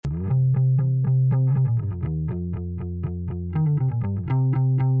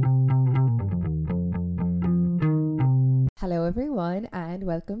everyone, and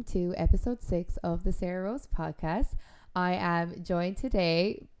welcome to episode 6 of the Sarah Rose podcast. I am joined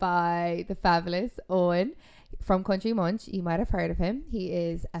today by the fabulous Eoin from Country Munch. You might have heard of him. He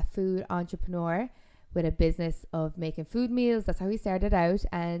is a food entrepreneur with a business of making food meals. That's how he started out,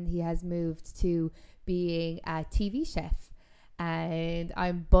 and he has moved to being a TV chef. And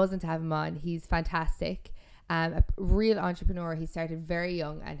I'm buzzing to have him on. He's fantastic. A real entrepreneur. He started very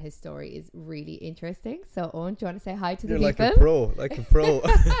young, and his story is really interesting. So, Eoin, do you want to say hi to the people? Like a pro.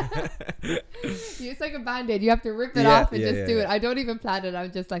 It's like a band-aid. You have to rip it off and do it. I don't even plan it.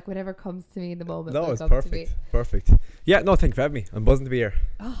 I'm just like, whatever comes to me in the moment. No, it's perfect. Perfect. Yeah, no, thank you for having me. I'm buzzing to be here.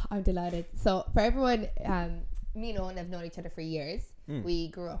 Oh, I'm delighted. So, for everyone, me and Eoin have known each other for years. We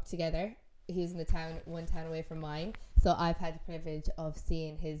grew up together. He's in the town, one town away from mine. So, I've had the privilege of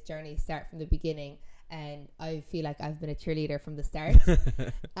seeing his journey start from the beginning. And I feel like I've been a cheerleader from the start.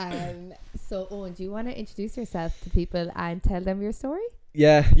 So, Eoin, do you want to introduce yourself to people and tell them your story?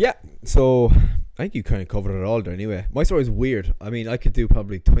 Yeah. So, I think you kind of covered it all there anyway. My story is weird. I mean, I could do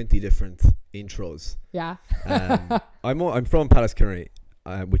probably 20 different intros. Yeah. I'm from Pallaskenry,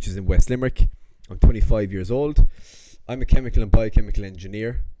 which is in West Limerick. I'm 25 years old. I'm a chemical and biochemical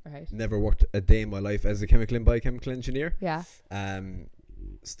engineer. Right. Never worked a day in my life as a chemical and biochemical engineer. Yeah.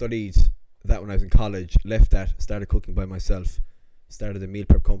 Studied that when I was in college, left that, started cooking by myself, started a meal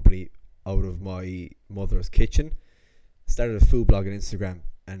prep company out of my mother's kitchen, started a food blog on Instagram,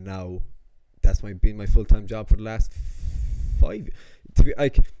 and now that's been my full-time job for the last 5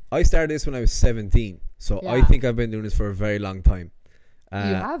 years. I started this when I was 17, so yeah. I think I've been doing this for a very long time. You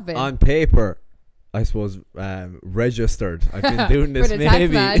have been. On paper, I suppose, registered. I've been doing this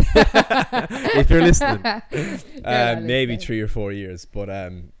maybe, if you're listening, maybe 3 or 4 years. But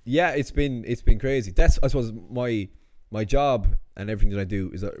yeah, it's been crazy. That's, I suppose, my job and everything that I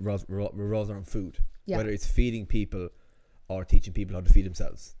do is revolves around food. Yeah. Whether it's feeding people or teaching people how to feed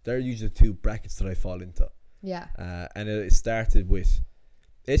themselves. They're usually the two brackets that I fall into. Yeah. And it started with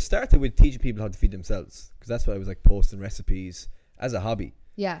teaching people how to feed themselves, because that's why I was like posting recipes as a hobby.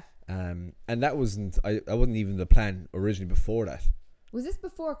 Yeah. And that wasn't I wasn't even the plan originally before that. Was this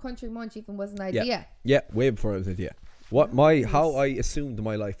before Country Munch even was an idea? Yeah, way before it was an idea. How I assumed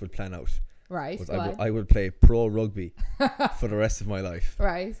my life would plan out. Right. Was I would play pro rugby for the rest of my life.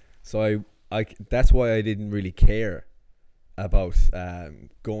 Right. So I that's why I didn't really care about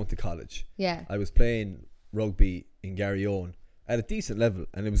going to college. Yeah. I was playing rugby in Garryowen at a decent level,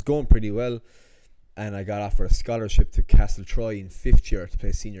 and it was going pretty well. And I got offered a scholarship to Castletroy in 5th year to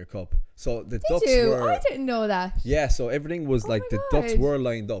play senior cup. So the Ducks were... I didn't know that. Yeah, so everything was like the Ducks were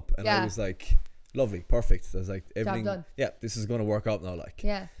lined up, and I was like, lovely, perfect. I was like, everything. Job done. Yeah, this is going to work out now. Like,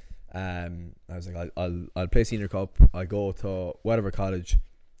 yeah. I was like, I'll play senior cup. I go to whatever college.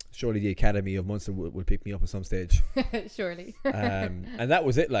 Surely the Academy of Munster will pick me up at some stage. Surely. And that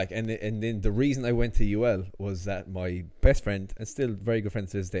was it. Like, and then the reason I went to UL was that my best friend, and still very good friend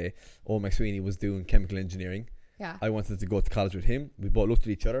to this day, Owen McSweeney, was doing chemical engineering. Yeah. I wanted to go to college with him. We both looked at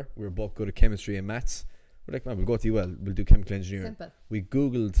each other. We were both good at chemistry and maths. We're like, man, we'll go to UL. We'll do chemical engineering. Simple. We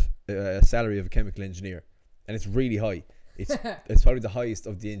Googled a salary of a chemical engineer, and it's really high. It's probably the highest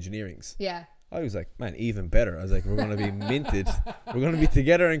of the engineerings. Yeah. I was like, man, even better. I was like, we're going to be minted. We're going to be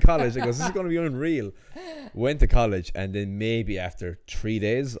together in college. I goes, this is going to be unreal. Went to college, and then maybe after 3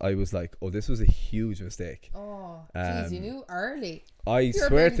 days, I was like, oh, this was a huge mistake. Oh, geez, you knew early. I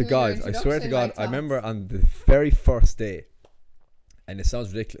swear to God, I remember on the very first day, and it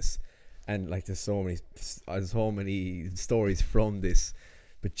sounds ridiculous, and like there's so many stories from this,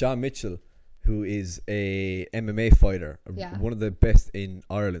 but John Mitchell, who is a MMA fighter, one of the best in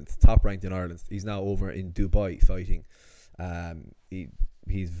Ireland, top ranked in Ireland. He's now over in Dubai fighting.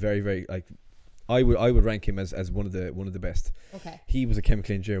 He's very, very, like, I would rank him as one of the best. Okay. He was a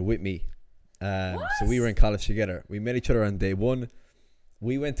chemical engineer with me. So we were in college together. We met each other on day one.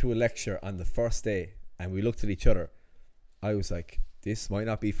 We went to a lecture on the first day, and we looked at each other. I was like, this might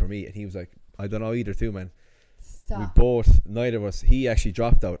not be for me. And he was like, I don't know either too, man. Stop. We both, neither of us, he actually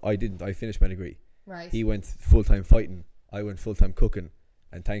dropped out. I didn't. I finished my degree. Right. He went full-time fighting. I went full-time cooking.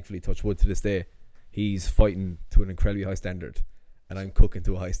 And thankfully, touch wood, to this day, he's fighting to an incredibly high standard, and I'm cooking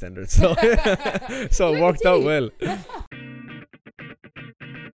to a high standard. So, so it worked out well.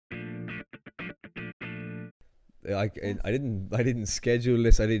 I didn't schedule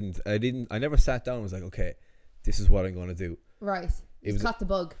this. I never sat down and was like, okay, this is what I'm going to do. Right. You caught the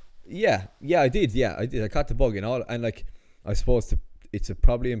bug. Yeah, I did. I caught the bug and all. And like, I suppose it's a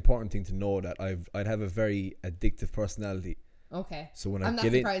probably important thing to know that I'd have a very addictive personality. Okay. So when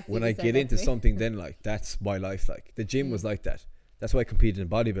I get into something, then like that's my life. Like the gym was like that. That's why I competed in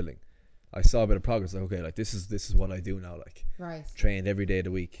bodybuilding. I saw a bit of progress. Like, okay, like this is what I do now. Like, right, trained every day of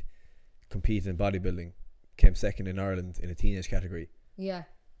the week, competed in bodybuilding, came second in Ireland in a teenage category. Yeah.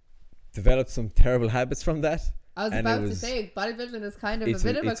 Developed some terrible habits from that. I was about to say bodybuilding is kind of a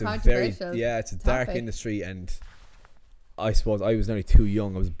bit of a controversial. It's a dark industry, and I suppose I was nearly too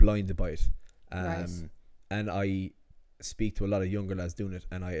young. I was blinded by it. Right. And I speak to a lot of younger lads doing it,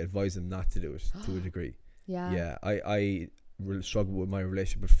 and I advise them not to do it to a degree. Yeah. I really struggled with my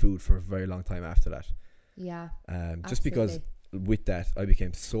relationship with food for a very long time after that. Yeah. Just because with that I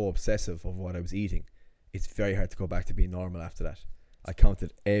became so obsessive of what I was eating. It's very hard to go back to being normal after that. I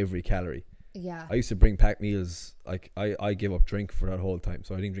counted every calorie. Yeah. I used to bring packed meals. Like I gave up drink for that whole time,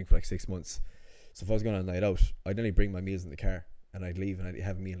 so I didn't drink for like 6 months. So if I was going on a night out, I'd only bring my meals in the car, and I'd leave and I'd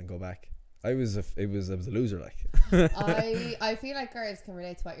have a meal and go back. I was a loser, like. I feel like girls can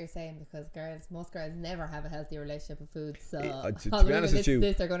relate to what you're saying, because most girls never have a healthy relationship with food. So to be honest with you,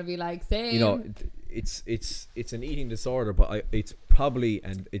 they're going to be like, same. You know, it's an eating disorder, but it's probably,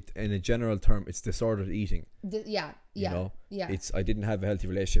 and it in a general term, it's disordered eating. Yeah. You know, yeah. I didn't have a healthy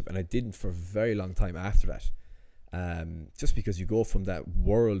relationship, and I didn't for a very long time after that. Just because you go from that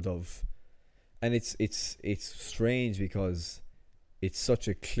world of, and it's strange because it's such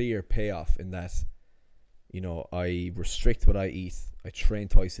a clear payoff in that, you know, I restrict what I eat. I train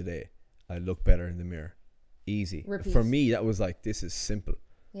twice a day. I look better in the mirror. Easy. Repeat. For me, that was like, this is simple.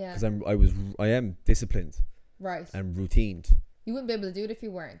 Yeah. Because I am disciplined. Right. And routined. You wouldn't be able to do it if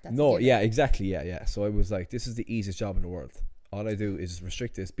you weren't. That's no, yeah, exactly. Yeah. So I was like, this is the easiest job in the world. All I do is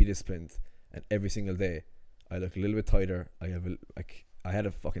restrict this, be disciplined, and every single day I look a little bit tighter. I had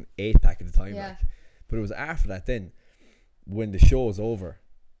a fucking 8-pack at the time. Yeah. But it was after that then, when the show is over,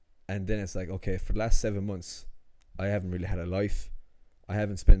 and then it's like, okay, for the last 7 months I haven't really had a life. I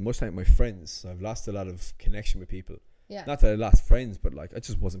haven't spent much time with my friends, so I've lost a lot of connection with people. Yeah. Not that I lost friends, but like I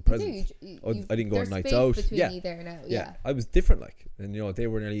just wasn't present. I didn't go on nights out. You there now. Yeah. I was different, like, and you know,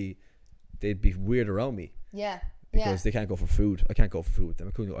 they'd be weird around me. Yeah. Because they can't go for food. I can't go for food with them.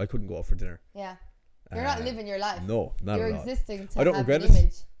 I couldn't go out for dinner. Yeah. You're not living your life. No, not You're at all. existing to I don't have regret an it,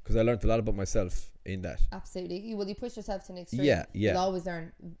 image. because I learned a lot about myself in that. Absolutely. You push yourself to an extreme. Yeah. You'll always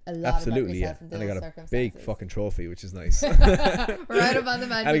learn a lot about yourself in those and I got circumstances. a big fucking trophy, which is nice. Right up on the mantelpiece.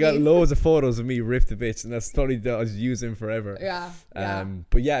 And I got loads of photos of me ripped to bits, and that's totally that I was using forever. Yeah.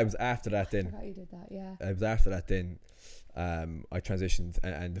 But yeah, it was after that then. I forgot you did that. Yeah. It was after that then. I transitioned,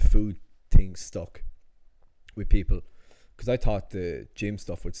 and the food thing stuck with people, because I thought the gym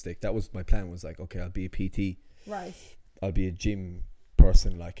stuff would stick. That was my plan. Was like, okay, I'll be a PT. Right. I'll be a gym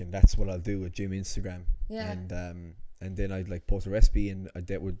person, like, and that's what I'll do, a gym Instagram. Yeah. And then I'd like post a recipe, and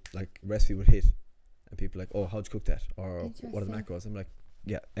that would like recipe would hit, and people like, oh, how'd you cook that, or what are the macros? I'm like,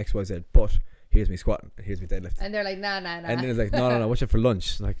 yeah, XYZ, but here's me squatting and here's me deadlift. And they're like, nah. And then it's like, no, what's it for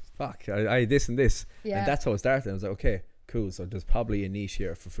lunch? I'm like, fuck, I this and this. Yeah. And that's how it started. I was like, okay, cool. So there's probably a niche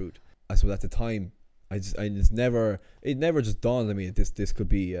here for food. I suppose at the time, it never just dawned on me that this could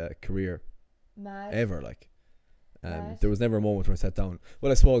be a career. Mad. Ever, like. There was never a moment where I sat down.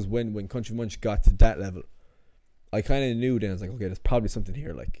 Well, I suppose when Country Munch got to that level, I kind of knew then. I was like, okay, there's probably something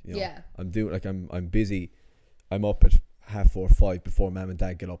here. Like, you know, yeah. I'm busy. I'm up at 4:30, 5 before mum and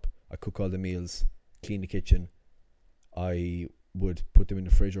dad get up. I cook all the meals, clean the kitchen. I would put them in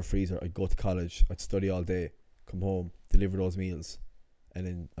the fridge or freezer. I'd go to college. I'd study all day, come home, deliver those meals, and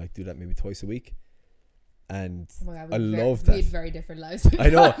then I'd do that maybe twice a week. And I loved that. We had very different lives. I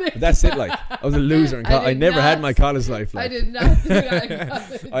know. That's it. Like, I was a loser in college. I never had my college life. Like. I did not do that in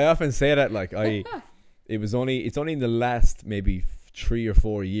college. I often say that. Like, it's only in the last maybe 3 or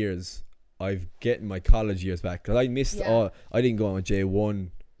 4 years I've gotten my college years back, because I missed all. I didn't go on J1.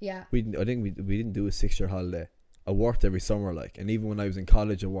 Yeah. We didn't do a 6-year holiday. I worked every summer, like, and even when I was in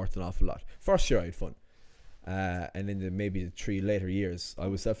college, I worked an awful lot. First year I had fun, and in maybe the 3 later years, I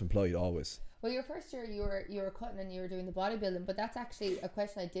was self-employed always. Well, your first year you were cutting and you were doing the bodybuilding, but that's actually a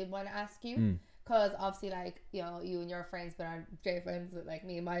question I did want to ask you, because obviously, like, you know, you and your friends, but I'm J friends with like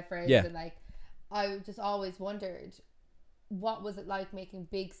me and my friends, and like, I just always wondered, what was it like making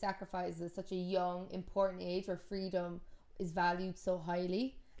big sacrifices at such a young, important age where freedom is valued so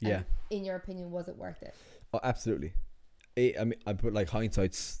highly? Yeah. And in your opinion, was it worth it? Oh, absolutely. I mean, I put like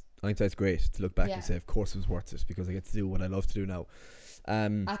hindsight's great to look back and say, of course it was worth it, because I get to do what I love to do now.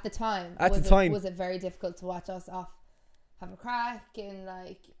 At the time, was it very difficult to watch us off having a crack, and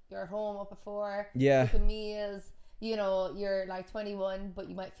like you're at home up at 4, cooking meals, you know, you're like 21 but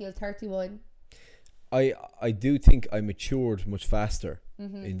you might feel 31. I do think I matured much faster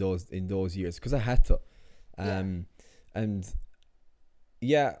in those years, because I had to, and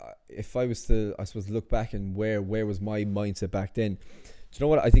if I was to, I suppose, look back and where was my mindset back then, you know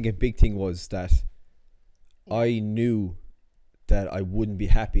what? I think a big thing was that I knew that I wouldn't be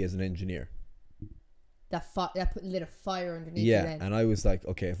happy as an engineer. That lit a fire underneath you then. And I was like,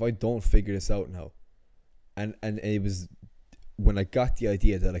 okay, if I don't figure this out now, and it was when I got the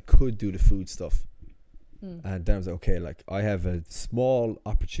idea that I could do the food stuff, and then I was like, okay, like I have a small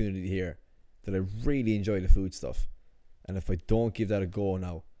opportunity here that I really enjoy the food stuff, and if I don't give that a go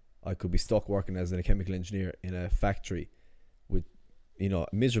now, I could be stuck working as a chemical engineer in a factory with,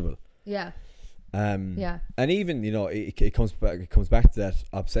 miserable. Yeah. And even, it comes back to that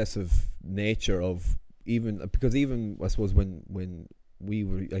obsessive nature of because I suppose when we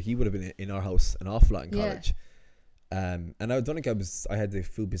were like, he would have been in our house an awful lot in college. And I don't think I had the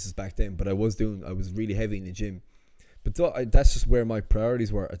food business back then, but I was really heavy in the gym, but that's just where my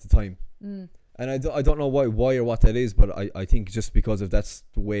priorities were at the time. And I don't know why or what that is, but I think just because of that's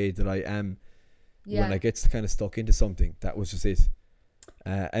the way that I am when I get kind of stuck into something, that was just it.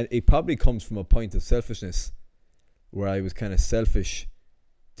 And it probably comes from a point of selfishness where I was kind of selfish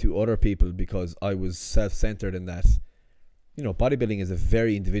to other people because I was self-centered in that, bodybuilding is a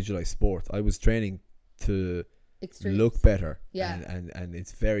very individualized sport. I was training to look better, and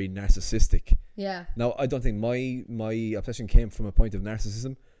it's very narcissistic. Now I don't think my obsession came from a point of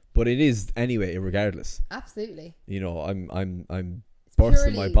narcissism, but it is anyway, regardless. Absolutely. I'm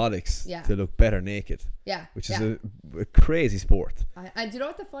bursting my bollocks to look better naked. Which is a crazy sport. And do you know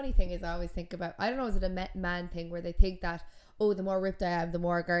what the funny thing is? I always think about, I don't know, is it a man thing where they think that, oh, the more ripped I am, the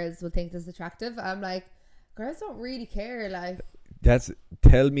more girls will think this is attractive? I'm like, girls don't really care. Like,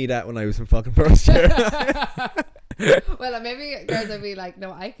 tell me that when I was in fucking first year. Well, maybe girls would be like,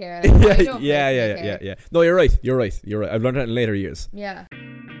 no, I care. Like, I don't yeah. No, you're right. I've learned that in later years. Yeah.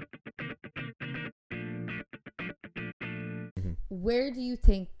 Where do you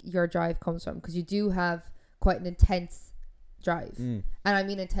think your drive comes from? Because you do have quite an intense drive, and I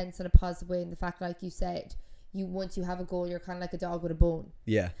mean intense in a positive way. In the fact, like you said, once you have a goal, you're kind of like a dog with a bone.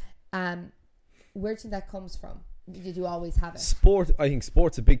 Yeah. Where do you think that comes from? Did you always have it? I think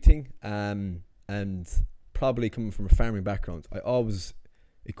sport's a big thing, and probably coming from a farming background, I always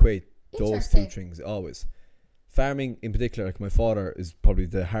equate those two things. Always, farming in particular. Like my father is probably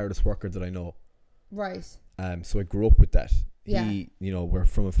the hardest worker that I know. Right. So I grew up with that. Yeah. We're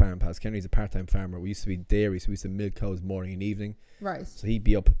from a farm. Kennedy's a part-time farmer. We used to be dairy, so we used to milk cows morning and evening. Right. So he'd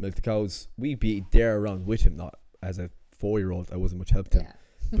be up, milk the cows. We'd be there around with him. Not as a 4-year-old, I wasn't much help to him.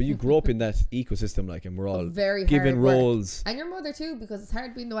 But you grow up in that ecosystem, like, and we're all very given roles. And your mother too, because it's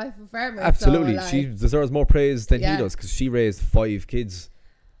hard being the wife of a farmer. Absolutely, so, like, she deserves more praise than he does, because she raised 5 kids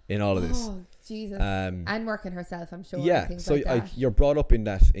in all of this. Oh Jesus! And working herself, I'm sure. Yeah, so you're brought up in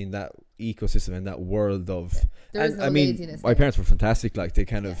that ecosystem, in that world of. There is no laziness. My parents were fantastic. Like, they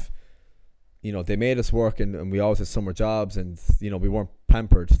kind of, they made us work, and we always had summer jobs, and we weren't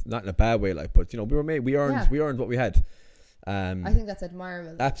pampered, not in a bad way, like, but we earned what we had. I think that's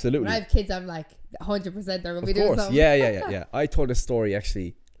admirable. Absolutely. When I have kids, I'm like 100% they're going to be doing something. Yeah. I told a story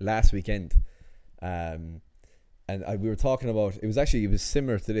actually last weekend, and we were talking about, it was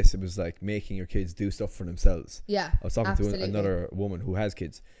similar to this. It was like making your kids do stuff for themselves. Yeah, I was talking to another woman who has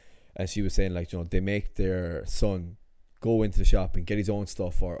kids, and she was saying, like, they make their son go into the shop and get his own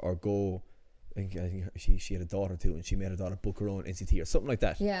stuff, or go. I think she had a daughter too, and she made her daughter book her own NCT or something like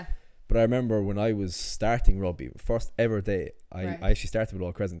that. Yeah. But I remember when I was starting rugby, first ever day, I actually started with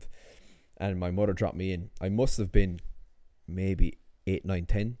All Crescent, and my mother dropped me in. I must have been maybe 8, 9,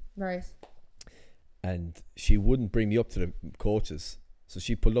 10. Right. And she wouldn't bring me up to the coaches. So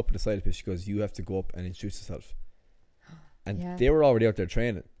she pulled up at the side of the pitch. She goes, you have to go up and introduce yourself. And they were already out there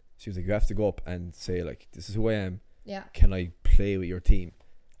training. She was like, you have to go up and say, like, this is who I am. Yeah. Can I play with your team?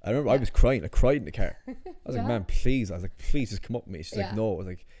 I remember I was crying. I cried in the car. I was like, man, please. I was like, please just come up with me. She's like, no. I was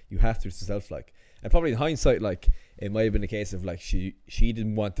like, you have to yourself, like. And probably in hindsight, like, it might have been a case of, like, she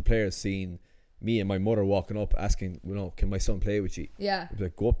didn't want the players seeing me and my mother walking up asking, can my son play with you? Yeah. I'd be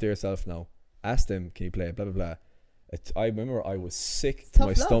like, go up there yourself now. Ask them, can you play? Blah, blah, blah. I remember I was sick to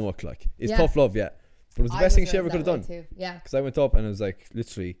my stomach. Like, it's tough love, But it was the best thing she ever could have done. Too. Yeah. Because I went up and it was like,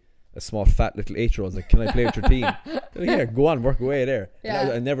 literally, a small fat little 8-year-old was like, can I play with your team? Like, yeah, go on, work away there.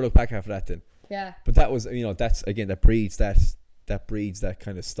 I never looked back after that then. Yeah. But that was, that's, again, that breeds that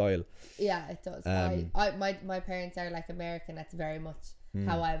kind of style. Yeah, it does. My parents are like American. That's very much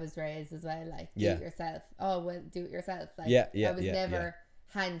how I was raised as well. Like, do it yourself. Oh, well, do it yourself. Like, I was never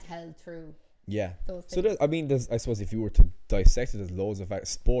handheld through. Yeah. Those things. So I suppose if you were to dissect it, there's loads of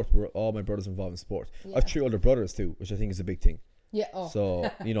sport. Where all my brothers involved in sport. I have 3 older brothers too, which I think is a big thing. Yeah. Oh.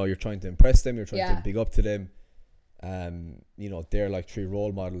 So you're trying to impress them. You're trying to big up to them. You know, they're like 3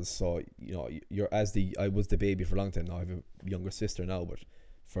 role models. So you know, I was the baby for a long time. Now I have a younger sister now, but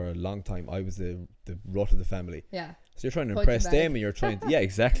for a long time I was the rut of the family. Yeah. So you're trying to impress them, and you're trying to, yeah,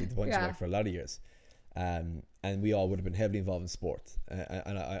 exactly, the punching bag for a lot of years. And we all would have been heavily involved in sport.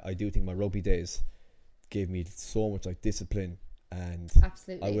 And I do think my rugby days gave me so much like discipline, and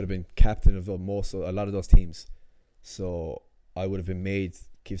absolutely, I would have been captain of a lot of those teams. So I would have been made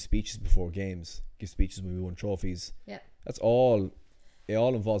give speeches before games, give speeches when we won trophies. Yeah, that's all. It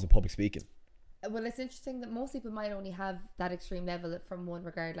all involves in public speaking. Well, it's interesting that most people might only have that extreme level from one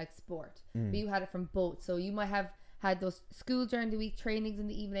regard, like sport, but you had it from both. So you might have had those school during the week, trainings in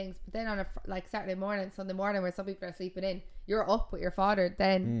the evenings, but then on a like Saturday morning, Sunday morning, where some people are sleeping in, you're up with your father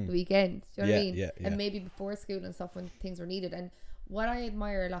then the weekend. Do you know what I mean? Yeah. And maybe before school and stuff when things were needed. And what I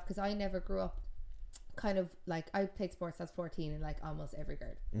admire a lot, because I never grew up kind of like, I played sports as 14 in like almost every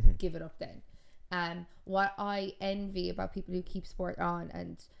grade. Give it up then. What I envy about people who keep sport on,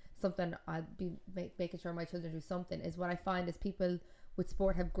 and something I'll be making sure my children do something, is what I find is people with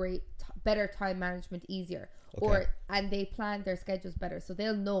sport have better time management, easier, and they plan their schedules better, so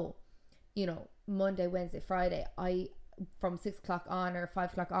they'll know, you know, Monday, Wednesday, Friday, from 6 o'clock on or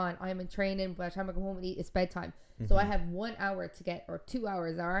 5 o'clock on, I'm in training. By the time I come home and eat, it's bedtime. So I have 1 hour to get, or 2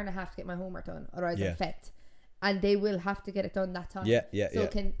 hours, or hour and a half to get my homework done, otherwise I'm fucked. And they will have to get it done that time.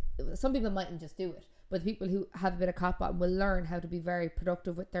 Some people mightn't just do it, but people who have a bit of cop on will learn how to be very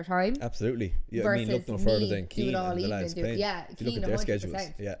productive with their time. Absolutely. Yeah, versus I mean, look no further than Keane and the lads playing. Yeah, if you look at their schedules,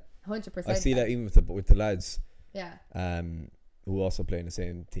 100%. I see that even with the lads. Yeah. Who also play in the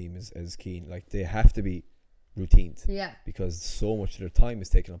same team as Keane. Like, they have to be routined. Yeah. Because so much of their time is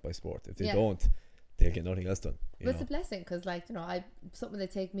taken up by sport. If they don't, they'll get nothing else done. But it's a blessing, because, like, you know, something that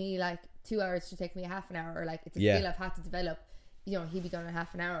take me like 2 hours should take me half an hour, or like it's a skill I've had to develop. You know, he'd be done in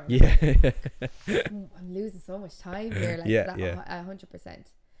half an hour. Yeah. I'm losing so much time here. Like, 100%.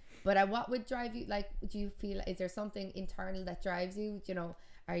 But what would drive you? Like, do you feel, is there something internal that drives you? You know,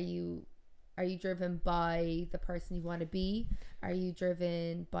 are you driven by the person you want to be? Are you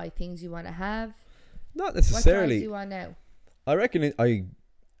driven by things you want to have? Not necessarily. What drives you on now? I reckon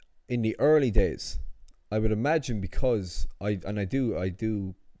in the early days, I would imagine, because I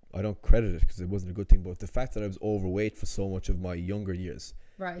don't credit it because it wasn't a good thing, but the fact that I was overweight for so much of my younger years,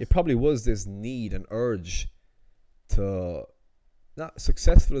 right? It probably was this need and urge to, not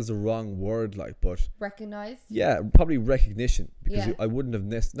successful is the wrong word, like, but recognized. Yeah, probably recognition, because I wouldn't have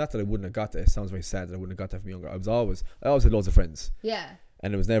not that I wouldn't have got that. It sounds very sad that I wouldn't have got that from younger. I always had loads of friends. Yeah.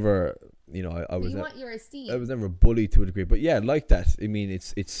 And it was never, you know, I was. You want your esteem. I was never bullied to a degree, but yeah, like that. I mean,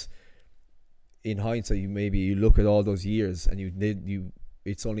 it's in hindsight, you look at all those years and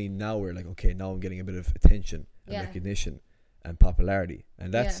it's only now we're like, okay, now I'm getting a bit of attention and recognition and popularity,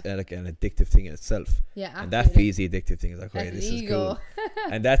 and that's like an addictive thing in itself. Yeah, absolutely. And that feeds the addictive thing. It's like, okay, this is cool.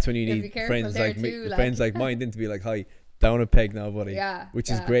 And that's when you need friends like me, friends like mine, then to be like, hi, down a peg now, buddy. Yeah,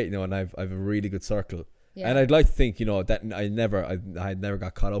 which is great, you know. And I've a really good circle. Yeah. And I'd like to think, you know, that I had never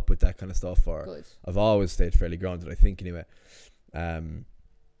got caught up with that kind of stuff, or good. I've always stayed fairly grounded, I think, anyway. And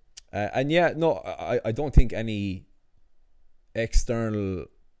yeah, no, I don't think any external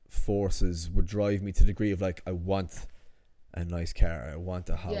forces would drive me to the degree of like, I want a nice car, I want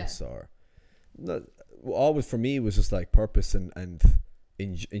a house, or not. Always for me was just like purpose and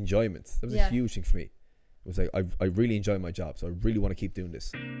enjoyment. That was a huge thing for me. It was like, I really enjoy my job, so I really want to keep doing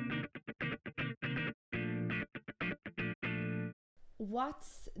this.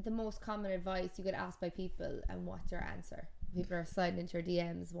 What's the most common advice you get asked by people, and what's your answer? People are sliding into your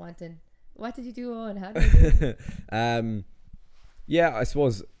DMs wanting, what did you do, Owen? How did you do it? Yeah, I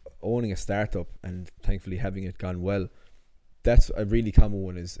suppose owning a startup and thankfully having it gone well, that's a really common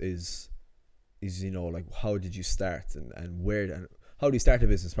one is you know, like, how did you start and where, and how do you start a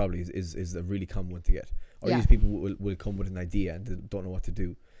business probably is a really common one to get. Or these people will come with an idea and they don't know what to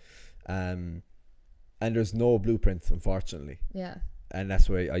do. And there's no blueprint, unfortunately. Yeah. And that's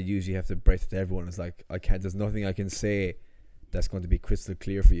why I usually have to break it to everyone. It's like, there's nothing I can say that's going to be crystal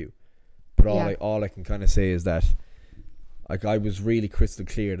clear for you. But all I can kind of say is that, like, I was really crystal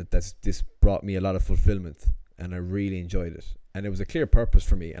clear that this brought me a lot of fulfillment, and I really enjoyed it, and it was a clear purpose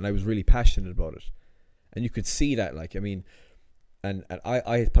for me, and I was really passionate about it. And you could see that, like, I mean, and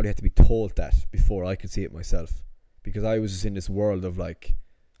I probably had to be told that before I could see it myself, because I was just in this world of like,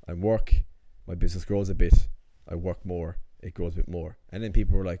 I work, my business grows a bit, I work more, it grows a bit more, and then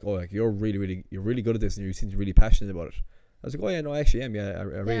people were like, oh, like, you're really good at this, and you seem really passionate about it. I was like, oh yeah, no, I actually am. Yeah, I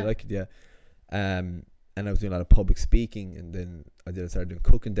really like it. Yeah. And I was doing a lot of public speaking, and then I started doing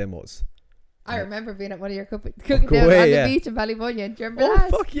cooking demos, I remember being at one of your cooking down away, on the beach in Ballybunion. Do you remember Oh that?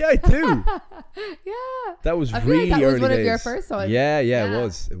 fuck yeah, I do. Yeah. That was I feel really like that was early one days. of your first ones. Yeah, Yeah.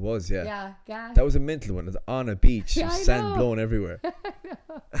 it was, yeah. Yeah, gas. That was a mental one. It was on a beach, Yeah, I sand know. blowing everywhere.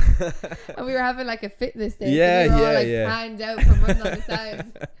 And we were having like a fitness day. Yeah, so we were all yeah, like yeah. panned out from running on the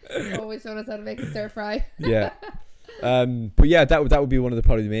sand. Always showing us how to make a stir fry. Yeah. But yeah, that would be one of the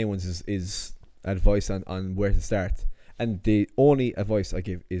probably the main ones is advice on where to start. And the only advice I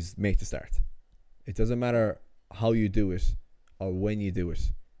give is make the start. It doesn't matter how you do it or when you do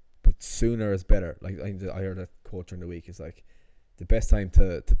it, but sooner is better. Like I heard that quote during the week. It's like the best time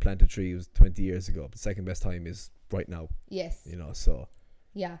to plant a tree was 20 years ago. But the second best time is right now. Yes. You know, so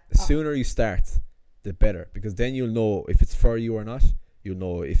Yeah. the sooner you start, the better, because then you'll know if it's for you or not. You'll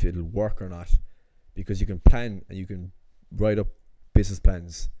know if it'll work or not, because you can plan and you can write up business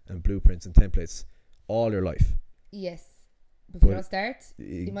plans and blueprints and templates all your life. Yes. But if you But don't start,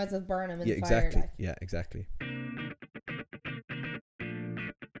 you might as well burn them in Yeah, the fire. exactly. Like. Yeah, exactly.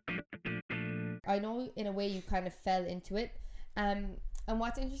 I know in a way you kind of fell into it. And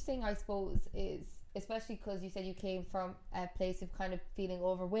what's interesting, I suppose, is especially because you said you came from a place of kind of feeling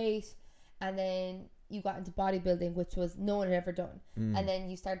overweight, and then you got into bodybuilding, which was no one had ever done. And then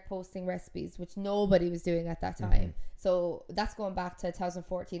you started posting recipes, which nobody was doing at that time. So that's going back to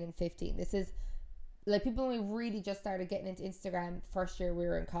 2014 and 15. This is like people when we really just started getting into Instagram first year we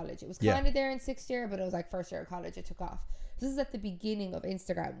were in college. It was kind of there in sixth year, but it was like first year of college it took off. This is at the beginning of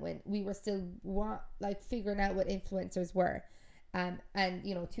Instagram when we were still like figuring out what influencers were. And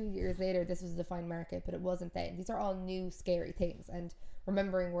you know, 2 years later this was a defined market, but it wasn't then. These are all new scary things. And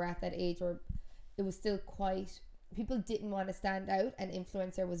remembering we're at that age where it was still quite, people didn't want to stand out, and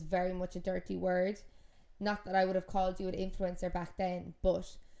influencer was very much a dirty word. Not that I would have called you an influencer back then, but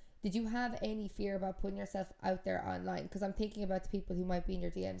did you have any fear about putting yourself out there online? Because I'm thinking about the people who might be in your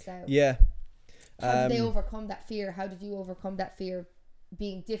DMs now. Yeah. How did they overcome that fear? How did you overcome that fear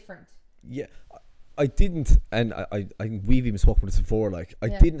being different? Yeah, I didn't, and we've even spoken about this before. Like, I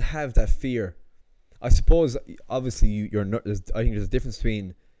didn't have that fear. I suppose, obviously, you're. I think there's a difference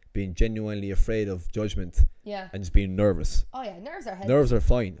between being genuinely afraid of judgment, and just being nervous. Oh yeah, nerves are heavy. Nerves are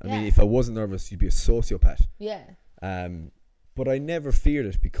fine. I mean, if I wasn't nervous, you'd be a sociopath. Yeah. But I never feared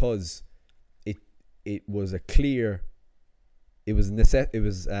it because it was a clear. It was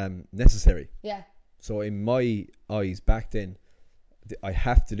necessary. Yeah. So in my eyes back then, I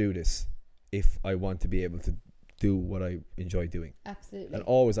have to do this if I want to be able to do what I enjoy doing. Absolutely. And I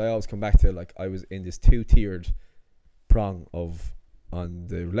always come back to, like, I was in this 2-tiered prong of, on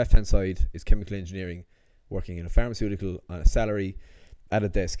the left hand side is chemical engineering, working in a pharmaceutical on a salary at a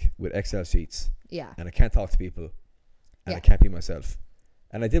desk with Excel sheets. Yeah. And I can't talk to people, and I can't be myself.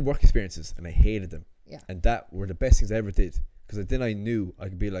 And I did work experiences and I hated them. Yeah. And that were the best things I ever did, because then I knew I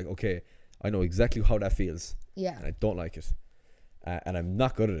could be like, okay, I know exactly how that feels. Yeah. And I don't like it. And I'm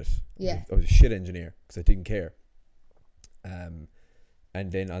not good at it. Yeah. I was a shit engineer because I didn't care. And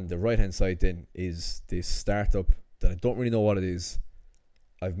then on the right hand side then is this startup that I don't really know what it is.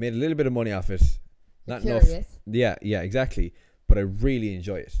 I've made a little bit of money off it. Not enough. Yeah, exactly. But I really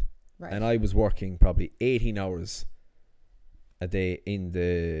enjoy it. Right. And I was working probably 18 hours a day in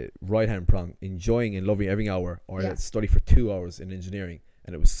the right hand prong, enjoying and loving every hour, or I'd study for 2 hours in engineering,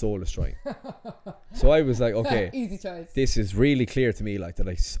 and it was soul destroying. So I was like, okay, easy choice. This is really clear to me, like,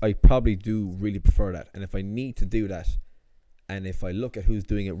 that I probably do really prefer that. And if I need to do that, and if I look at who's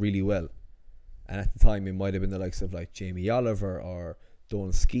doing it really well, and at the time it might have been the likes of like Jamie Oliver or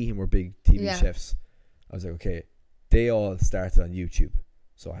Donald Skehan were big TV chefs, I was like, okay, they all started on YouTube,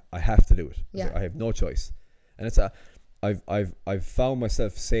 so I have to do it. Like, I have no choice. And it's I've found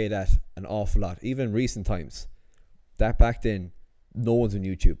myself say that an awful lot, even in recent times, that back then no one's on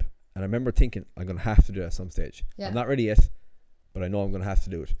YouTube. And I remember thinking, I'm going to have to do it at some stage. I'm not ready yet, but I know I'm going to have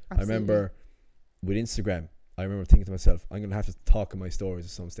to do it. Absolutely. I remember with Instagram, I remember thinking to myself, I'm going to have to talk in my stories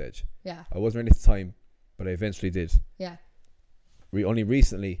at some stage. Yeah. I wasn't ready at the time, but I eventually did. Yeah. Only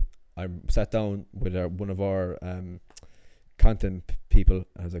recently, I sat down with one of our content people,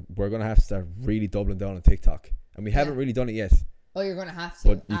 and I was like, we're going to have to start really doubling down on TikTok. And we haven't really done it yet. Oh, you're going to have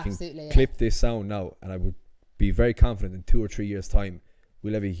to. But you can clip this sound now, and I would be very confident in 2 or 3 years' time,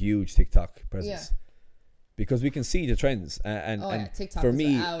 we'll have a huge TikTok presence. Because we can see the trends. And TikTok for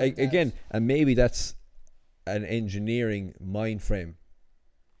me, again, and maybe that's an engineering mind frame,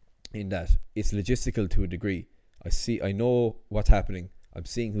 in that it's logistical to a degree. I know what's happening. I'm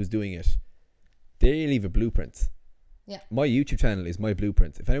seeing who's doing it. They leave a blueprint. Yeah. My YouTube channel is my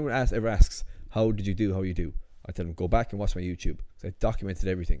blueprint. If anyone ever asks, how did you do how you do, I tell them, go back and watch my YouTube. So I documented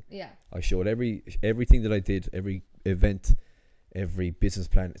everything. Yeah. I showed everything that I did, every event, every business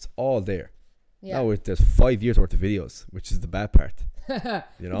plan. It's all there. Yeah. Now there's 5 years worth of videos, which is the bad part.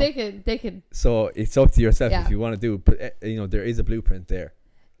 You know, they can. So it's up to yourself Yeah. if you want to do it, but you know there is a blueprint there.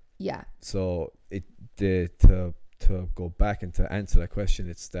 Yeah. So to go back and to answer that question,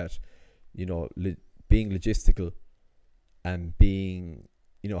 it's that, you know, being logistical and being,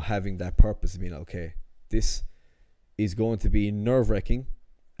 you know, having that purpose of being okay, this is going to be nerve-wracking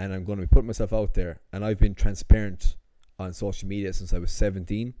and I'm going to be putting myself out there, and I've been transparent on social media since I was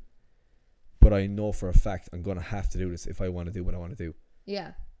 17, but I know for a fact I'm going to have to do this if I want to do what I want to do.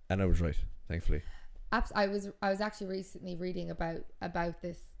 Yeah. And I was right, thankfully. I was actually recently reading about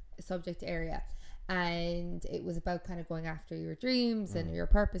this subject area, and it was about kind of going after your dreams and your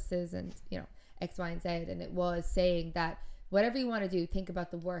purposes and, you know, X, Y, and Z, and it was saying that whatever you want to do, think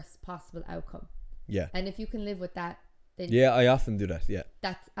about the worst possible outcome. Yeah. And if you can live with that, then yeah, I often do that. Yeah.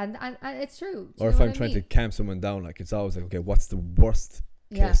 That's and it's true. Or if I'm trying to calm someone down, like it's always like, okay, what's the worst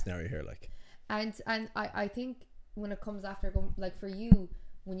case scenario here? Like, and I think when it comes after like for you,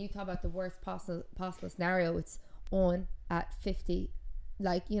 when you talk about the worst possible scenario, it's on at 50,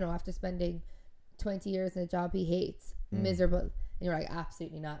 like, you know, after spending 20 years in a job he hates, miserable, and you're like,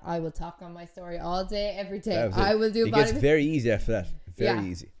 absolutely not. I will talk on my story all day, every day. I will do. It gets very easy after that. Very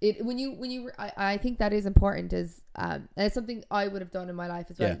easy. It when you I think that is important, is and it's something I would have done in my life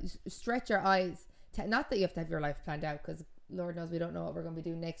as well. Stretch your eyes. Not that you have to have your life planned out, because Lord knows we don't know what we're going to be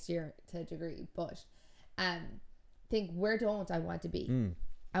doing next year to a degree, but think, where don't I want to be?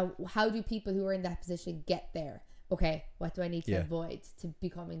 How do people who are in that position get there? Okay, what do I need to avoid to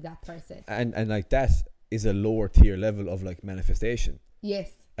becoming that person? And like that is a lower tier level of like manifestation.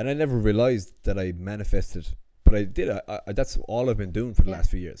 Yes. And I never realized that I manifested, but I did. I that's all I've been doing for the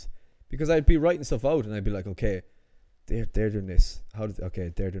last few years, because I'd be writing stuff out and I'd be like, okay, they're doing this.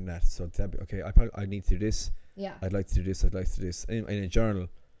 Okay, they're doing that. So okay, I need to do this. Yeah. I'd like to do this. I'd like to do this in a journal.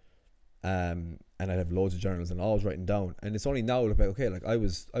 And I'd have loads of journals and I was writing down. And it's only now like, okay, like I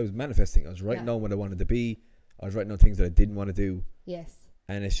was manifesting. I was writing down what I wanted to be. I was writing down things that I didn't want to do. Yes.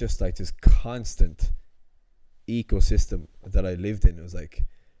 And it's just like this constant ecosystem that I lived in. It was like,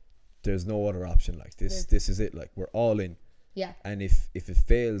 there's no other option. Like this is it. Like we're all in. Yeah. And if it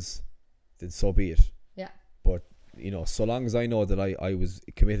fails, then so be it. Yeah. But you know, so long as I know that I was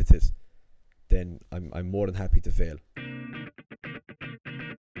committed to it, then I'm more than happy to fail.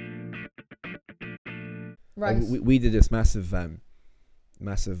 Right. We did this massive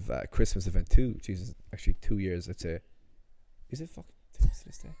Christmas event too. Jesus, actually 2 years. I'd say. Is it fucking close to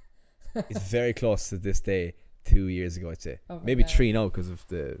this day? It's very close to this day. 2 years ago, I'd say. Maybe 3 now because of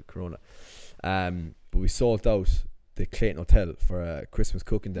the corona. But we sold out the Clayton Hotel for a Christmas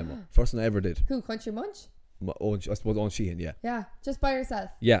cooking demo. First one I ever did. Who? Country Munch? I suppose Eoin Sheehan. Yeah. Yeah, just by yourself.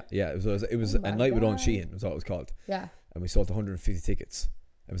 Yeah. It was a night with Eoin Sheehan. Was what it was called. Yeah. And we sold 150 tickets.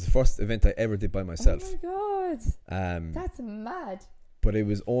 It was the first event I ever did by myself. Oh my god. That's mad. But it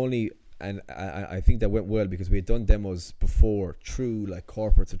was only, and I think that went well because we had done demos before through like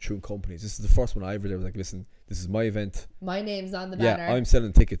corporates or through companies. This is the first one I ever did. I was like, listen, this is my event. My name's on the banner. Yeah, I'm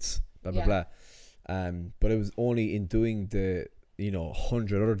selling tickets. Blah blah blah. But it was only in doing the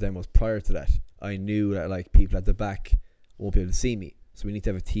 100 other demos prior to that I knew that like people at the back won't be able to see me. So we need to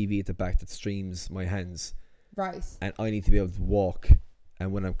have a TV at the back that streams my hands. Right. And I need to be able to walk.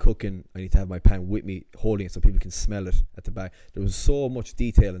 And when I'm cooking, I need to have my pan with me holding it so people can smell it at the back. There was so much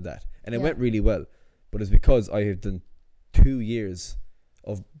detail in that. And it went really well. But it's because I have done 2 years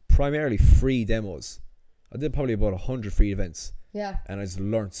of primarily free demos. I did probably about 100 free events. Yeah. And I just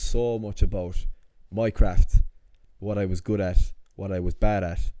learned so much about my craft, what I was good at, what I was bad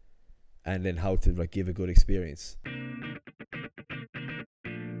at, and then how to like give a good experience.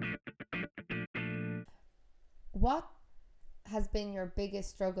 What has been your biggest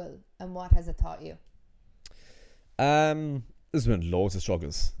struggle and what has it taught you? There's been loads of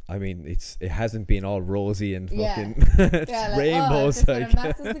struggles. I mean, it hasn't been all rosy and fucking like, rainbows. It's been a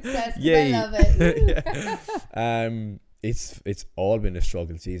massive success. I love it. It's all been a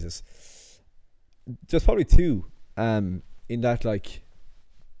struggle. Jesus, there's probably 2. In that, like,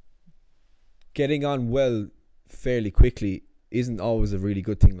 getting on well fairly quickly isn't always a really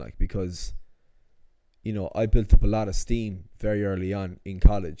good thing. Like, because I built up a lot of steam very early on in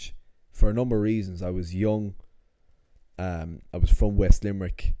college for a number of reasons. I was young. I was from West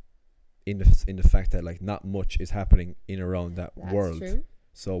Limerick, in the fact that like not much is happening in around that world. True.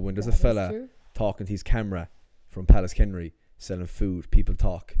 So when there's a fella talking to his camera from Palace Henry selling food, people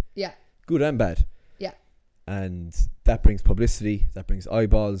talk. Yeah. Good and bad. Yeah. And that brings publicity, that brings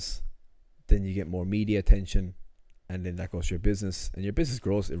eyeballs, then you get more media attention, and then that goes to your business, and your business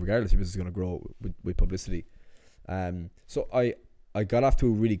grows. Regardless, your business is going to grow with publicity. So I got off to a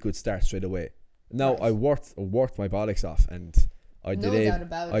really good start straight away. Now Right. I worked my bollocks off, and I No did doubt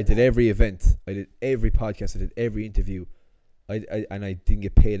about I it. did every event, I did every podcast, I did every interview. And I didn't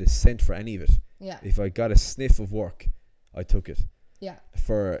get paid a cent for any of it. Yeah. If I got a sniff of work, I took it. Yeah.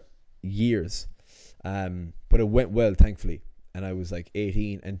 For years. But it went well, thankfully. And I was like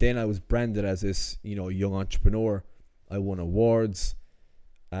 18, and then I was branded as this, young entrepreneur. I won awards.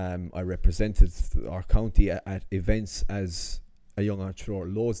 I represented our county at events as a young entrepreneur,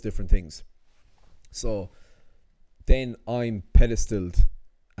 loads of different things. So then I'm pedestaled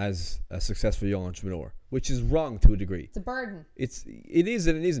as a successful young entrepreneur, which is wrong to a degree. It's a burden. It is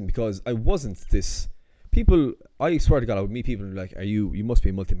and it isn't, because I wasn't this. People, I swear to God, I would meet people and be like, you must be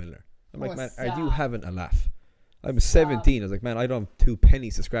a multimillionaire. I'm like, man, are you having a laugh? I'm 17. I was like, man, I don't have 2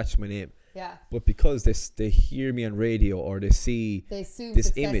 pennies to scratch my name. Yeah. But because they hear me on radio, or they see this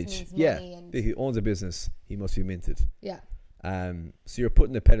image, he owns a business, he must be minted. Yeah. So you're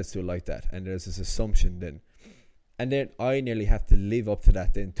putting a pedestal like that, and there's this assumption then, and then I nearly have to live up to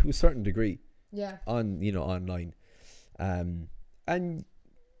that then to a certain degree. Yeah. Online, and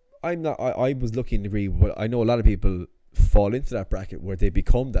I'm not. I was lucky in degree, but I know a lot of people fall into that bracket where they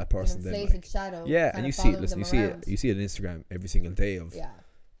become that person. An then, inflated shadow. Yeah, and you see it. Listen, you see it on Instagram every single day of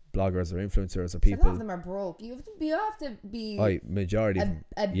bloggers or influencers or people. A lot of them are broke. You have to be majority of them.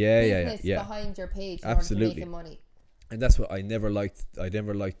 Business behind your page in order to make money. And that's what I never liked. I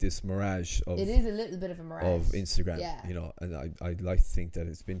never liked this mirage of. It is a little bit of a mirage of Instagram. Yeah. And I like to think that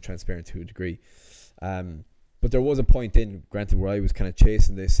it's been transparent to a degree. But there was a point in, granted, where I was kind of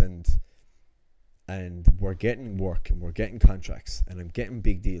chasing this, and we're getting work and we're getting contracts and I'm getting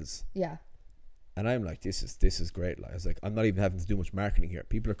big deals. Yeah. And I'm like, this is great. Like, I was like, I'm not even having to do much marketing here.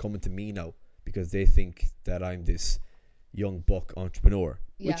 People are coming to me now because they think that I'm this young buck entrepreneur,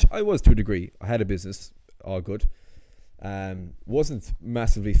 which I was to a degree. I had a business, all good. Wasn't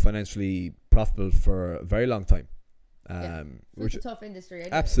massively financially profitable for a very long time. Which is a tough industry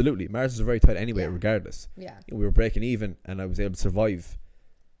anyway. Absolutely. Margins are very tight anyway, regardless. Yeah. We were breaking even and I was able to survive.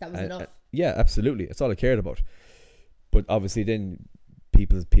 That was enough. Yeah, absolutely. That's all I cared about. But obviously then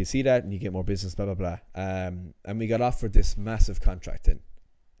people see that and you get more business, blah, blah, blah. And we got offered this massive contract in.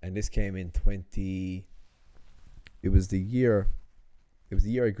 And this came in it was the year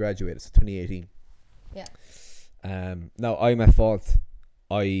I graduated, so 2018. Yeah. Now I'm at fault.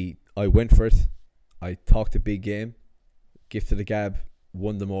 I went for it. I talked a big game, gifted a gab,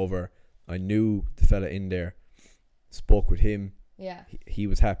 won them over. I knew the fella in there, spoke with him. Yeah. He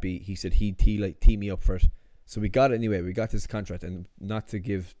was happy. He said he'd tee me up for it. So we got it anyway. We got this contract, and not to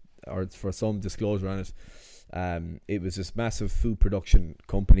give or for some disclosure on it, it was this massive food production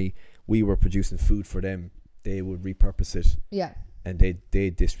company. We were producing food for them. They would repurpose it. Yeah. And they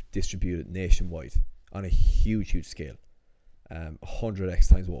distribute it nationwide on a huge scale. 100x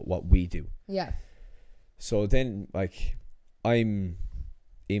times what we do. Yeah. So then, like, I'm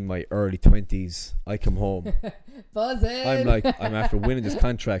in my early 20s. I come home. Buzzing. I'm after winning this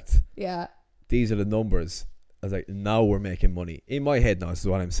contract. Yeah. These are the numbers. I was like, now we're making money. In my head now, this is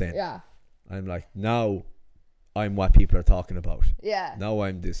what I'm saying. Yeah. I'm like, now I'm what people are talking about. Yeah. Now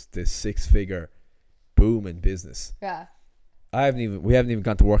I'm this 6-figure booming business. Yeah. We haven't even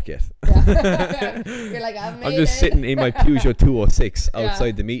gone to work yet. Yeah. You're like, I'm just sitting in my Peugeot 206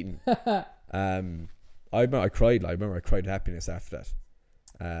 outside the meeting. I remember I cried. I remember I cried happiness after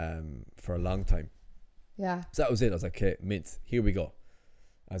that. For a long time. Yeah. So that was it. I was like, okay, mint, here we go.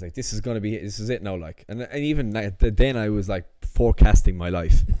 I was like, this is it now. Like, and even then I was like forecasting my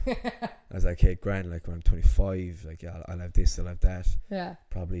life. I was like, hey, grand, like when I'm 25, like, yeah, I'll have this, I'll have that. Yeah.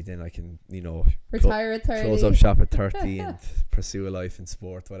 Probably then I can, retire at 30. Close up shop at 30 and pursue a life in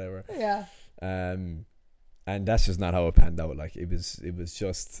sport, whatever. Yeah. And that's just not how it panned out. Like, it was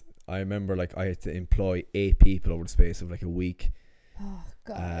just, I remember, like, I had to employ 8 people over the space of like a week. Oh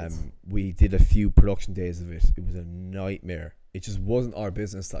God. We did a few production days of it. It was a nightmare. It just wasn't our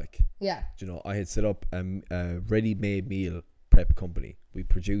business. Like, yeah, I had set up a ready-made meal prep company. We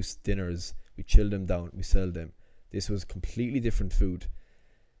produced dinners, we chill them down, we sell them. This was completely different food.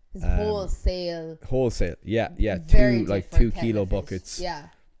 It's wholesale. Yeah. 2 kilo buckets. Yeah.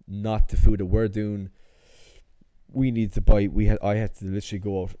 Not the food that we're doing. We need to buy. I had to literally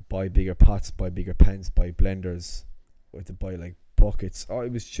go out, buy bigger pots, buy bigger pans, buy blenders. We had to buy like buckets. Oh,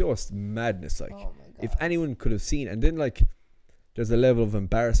 it was just madness. Like, if anyone could have seen, and then like, there's a level of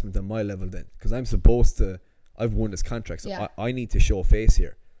embarrassment on my level then, because I've won this contract, so I need to show face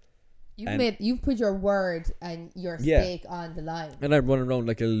here. You've put your word and your stake on the line. And I'm running around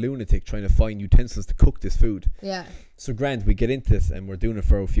like a lunatic trying to find utensils to cook this food. Yeah. So grand, we get into it and we're doing it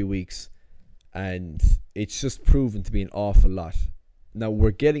for a few weeks, and it's just proven to be an awful lot. Now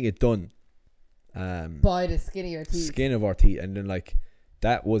we're getting it done, By the skin of your teeth. Skin of our teeth. And then like,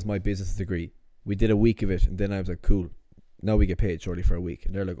 that was my business degree. We did a week of it, and then I was like, cool, now we get paid shortly for a week.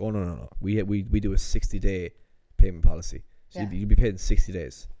 And they're like, oh no. We do a 60-day payment policy. So you'd be paid in 60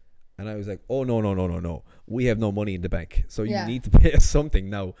 days. And I was like, oh no. We have no money in the bank. So you need to pay us something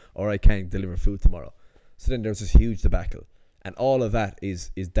now, or I can't deliver food tomorrow. So then there's this huge debacle. And all of that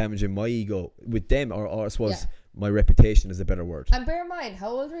is damaging my ego with them, or I suppose my reputation is a better word. And bear in mind, how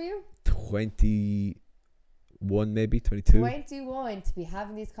old were you? 21, maybe 22. 21, to be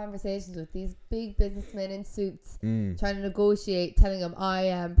having these conversations with these big businessmen in suits, trying to negotiate, telling them I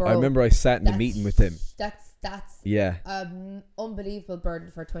am broke. I remember I sat in the meeting with them. That's unbelievable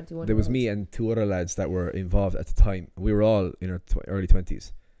burden for 21. There was me and two other lads that were involved at the time. We were all in our early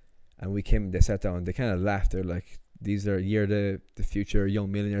 20s, and we came. They sat down. They kind of laughed. They're like, "These are the future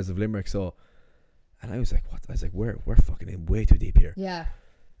young millionaires of Limerick." So, and I was like, "What?" I was like, "We're fucking in way too deep here." Yeah.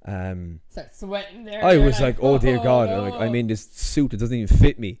 Start sweating there. I was like, "Oh dear God!" No. Like, I'm in this suit that doesn't even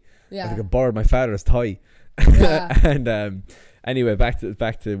fit me. Yeah. I borrowed my father's tie. Yeah. And anyway, back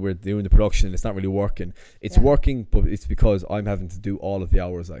to we're doing the production. It's not really working. It's working, but it's because I'm having to do all of the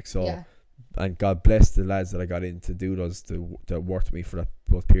hours. Like so. Yeah. And God bless the lads that I got in to do those that worked with me for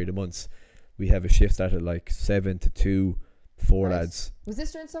that period of months. We have a shift started like 7 to 2, 4 lads. Was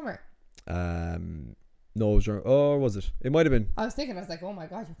this during summer? No, it was during, or was it? It might have been. I was like, oh my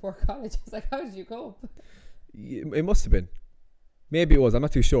God, you're poor college. I was like, how did you cope? It must have been. Maybe it was. I'm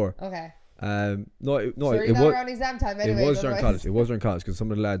not too sure. Okay. No, it was around exam time anyway. It was during college. It was during college because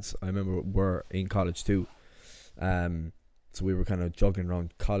some of the lads I remember were in college too. So we were kind of juggling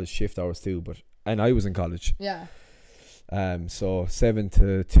around college shift hours too. And I was in college. Yeah. So 7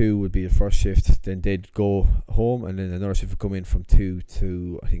 to 2 would be the first shift. Then they'd go home, and then another shift would come in from 2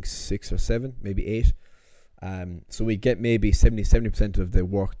 to I think 6 or 7, maybe 8. So we get maybe 70% of the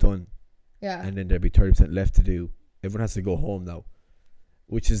work done. Yeah. And then there'd be 30% left to do. Everyone has to go home now,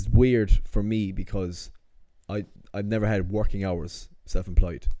 which is weird for me because I've never had working hours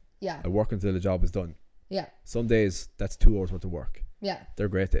self-employed. Yeah. I work until the job is done. Yeah. Some days that's 2 hours worth of work. Yeah. They're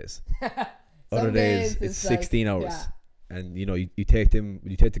great days. Other days it's 16 hours. Yeah. And you take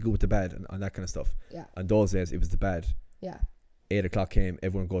the good with the bad and that kind of stuff. Yeah. And those days it was the bad. Yeah. 8 o'clock came,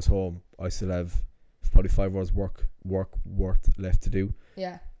 everyone goes home. I still have probably 5 hours work left to do.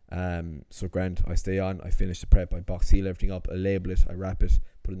 Yeah. So grand, I stay on, I finish the prep, I box seal everything up, I label it, I wrap it,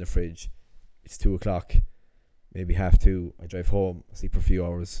 put it in the fridge. It's 2 o'clock, maybe 2:30. I drive home, I sleep for a few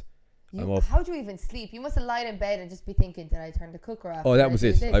hours. I'm up. How do you even sleep? You must have lied in bed and just be thinking, did I turn the cooker off? Oh, that was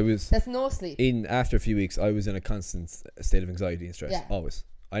it. That's no sleep. After a few weeks, I was in a constant state of anxiety and stress. Yeah. Always.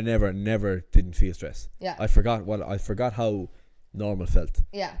 I never didn't feel stress. Yeah. I forgot how normal felt.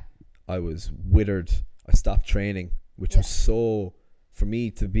 Yeah. I was withered. I stopped training, which was so, for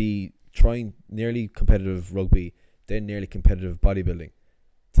me to be trying nearly competitive rugby, then nearly competitive bodybuilding,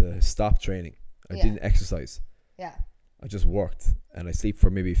 to stop training. I didn't exercise. Yeah. I just worked and I sleep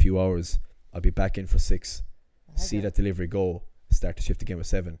for maybe a few hours. I'll be back in for 6, see that delivery go, start the shift again with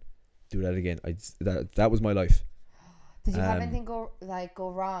 7, do that again. That was my life. Did you have anything go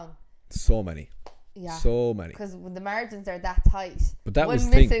wrong? So many. Yeah. So many. Because when the margins are that tight, but that was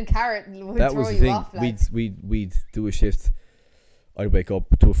missing carrot would that throw was the you thing. off. Like. We'd do a shift. I'd wake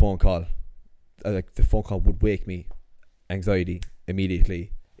up to a phone call. Like the phone call would wake me, anxiety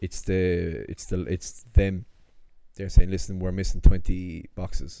immediately. It's them. They're saying, listen, we're missing 20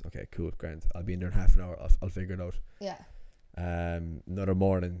 boxes. Okay, cool, grand. I'll be in there in half an hour. I'll figure it out. Yeah. Another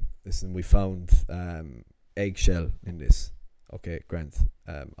morning, listen, we found eggshell in this. Okay, grand.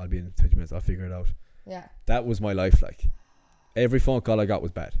 I'll be in 20 minutes. I'll figure it out. Yeah. That was my life. Like every phone call I got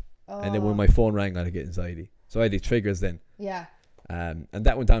was bad. Oh. And then when my phone rang, I'd get anxiety. So I had the triggers then. Yeah. And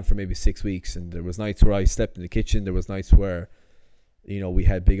that went on for maybe 6 weeks. And there was nights where I slept in the kitchen. There was nights where we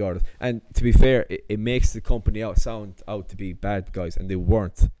had big orders. And to be fair, it makes the company sound out to be bad guys, and they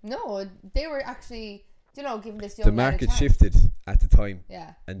weren't. No, they were actually, giving this young the market shifted at the time.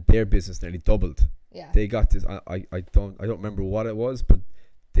 Yeah. And their business nearly doubled. Yeah. They got this. I don't remember what it was, but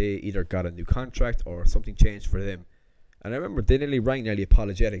they either got a new contract or something changed for them. And I remember they nearly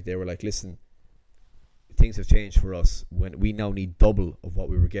apologetic. They were like, listen, things have changed for us when we now need double of what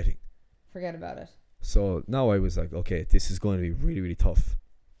we were getting. Forget about it. So now I was like, okay, this is going to be really, really tough.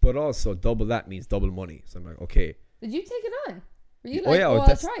 But also double that means double money. So I'm like, okay. Did you take it on? Were you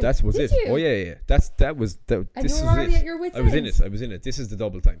that was it. You? Oh yeah. That was and this you were already at your wits' I was in it. This is the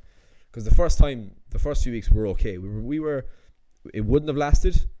double time. Because the first few weeks were okay. We were. It wouldn't have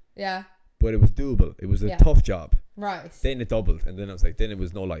lasted. Yeah. But it was doable. It was a tough job. Right. Then it doubled, and then I was like, then it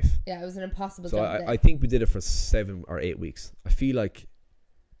was no life. Yeah, it was an impossible job. So I think we did it for 7 or 8 weeks. I feel like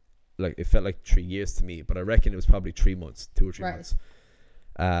like it felt like 3 years to me, but I reckon it was probably 3 months, 2 or 3 months.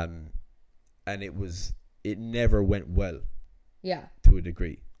 And it never went well. Yeah. To a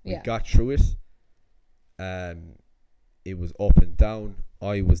degree. We got through it. It was up and down.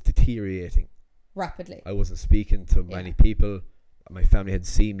 I was deteriorating rapidly. I wasn't speaking to many people. My family hadn't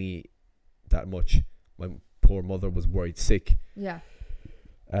seen me that much. My poor mother was worried sick. Yeah.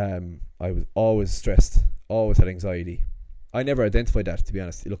 I was always stressed, always had anxiety. I never identified that, to be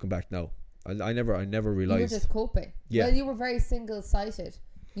honest, looking back now. I never realised. You were just coping. Yeah. Well, you were very single-sighted.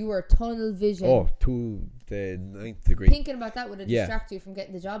 You were tunnel vision. Oh, to the 9th degree. Thinking about that would have distracted you from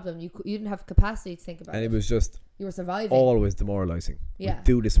getting the job done. You didn't have capacity to think about it. And it was just... You were surviving. Always demoralising. Yeah. We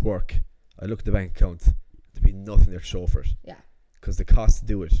do this work. I look at the bank account. There'd be nothing there to show for it. Yeah. Because the cost to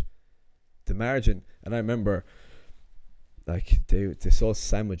do it. The margin. And I remember... Like, they sold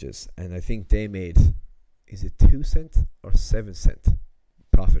sandwiches. And I think they made... Is it 2 cent or 7 cent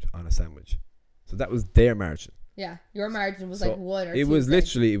profit on a sandwich? So that was their margin. Yeah, your margin was like 1 or 2 it was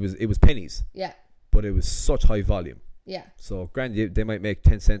cents. literally it was pennies. Yeah. But it was such high volume. Yeah. So granted, they might make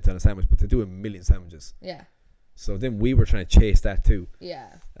 10 cents on a sandwich, but they do 1 million sandwiches. Yeah. So then we were trying to chase that too. Yeah.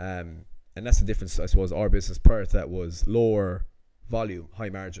 And that's the difference, I suppose. Our business prior to that was lower volume, high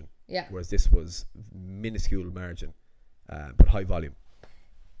margin. Yeah. Whereas this was minuscule margin, but high volume.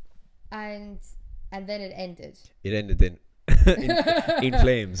 And then it ended. It ended in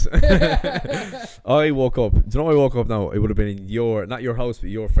flames. I woke up. Do you know I woke up now? It would have been in not your house, but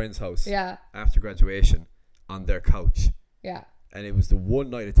your friend's house. Yeah. After graduation, on their couch. Yeah. And it was the one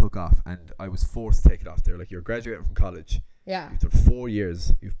night I took off, and I was forced to take it off. They're like, you're graduating from college. Yeah. You've done 4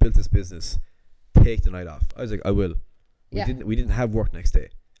 years. You've built this business. Take the night off. I was like, I will. We didn't have work next day.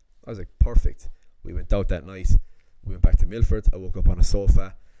 I was like, perfect. We went out that night. We went back to Milford. I woke up on a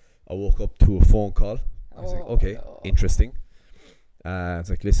sofa. I woke up to a phone call. I was like, okay, interesting. It's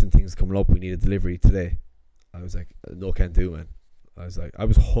like, listen, things coming up. We need a delivery today. I was like, no, can't do, man. I was like, I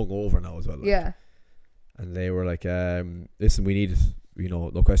was hungover now as well. Like. Yeah. And they were like, listen, we need it.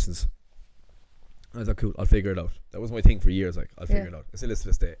 No questions. I was like, cool, I'll figure it out. That was my thing for years. Like, I'll figure it out. I still listen to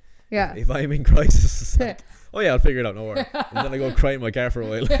this day. Yeah. If I'm in crisis, like, oh yeah, I'll figure it out. No worry. And then I go cry in my car for a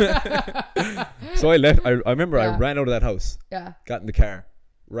while. So I left. I remember I ran out of that house. Yeah. Got in the car.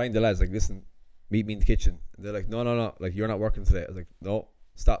 Rang the lads like, listen, meet me in the kitchen. And they're like, no, like, you're not working today. I was like, no,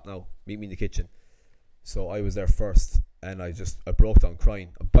 stop now, meet me in the kitchen. So I was there first, and I broke down crying.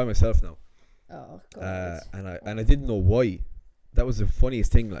 I'm by myself now. Oh God. And I didn't know why. That was the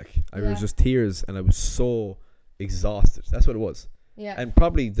funniest thing. Like, I was just tears, and I was so exhausted. That's what it was. Yeah. And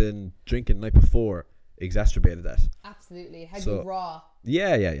probably the drinking the night before exacerbated that. Absolutely. Had you raw.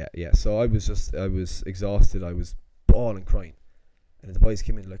 Yeah. So I was exhausted. I was bawling, crying. And the boys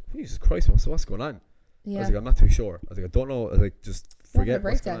came in like, Jesus Christ, what's going on? Yeah. I was like, I'm not too sure. I was like, I don't know. I was like, just forget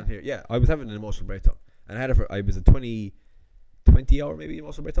what's going on here. Yeah, I was having an emotional breakdown. And I was a 20 hour maybe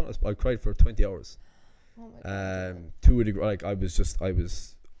emotional breakdown. I cried for 20 hours. Oh my God. To a degree, like I was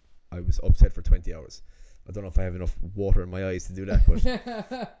upset for 20 hours. I don't know if I have enough water in my eyes to do that,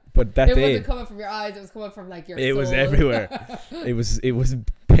 but that day, it wasn't coming from your eyes, it was coming from like your soul. Was everywhere. it was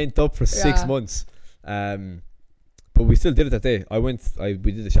pent up for 6 months. But we still did it that day.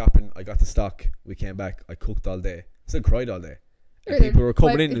 We did the shopping. I got the stock. We came back. I cooked all day. Still cried all day. And people were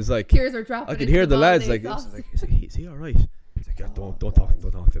coming in. It was like tears were dropping. I could hear the lads like, is he all right? He's like, yeah, don't talk to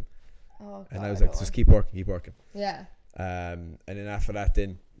him. Oh, God, and I was like, just keep working. Yeah. And then after that,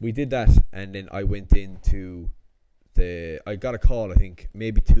 then we did that, and then I went into I got a call, I think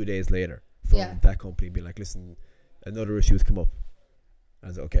maybe 2 days later from that company being like, listen, another issue's come up. I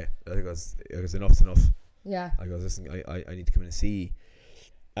was like, okay. I think it was enough's enough. Yeah. I go, listen, I need to come in and see.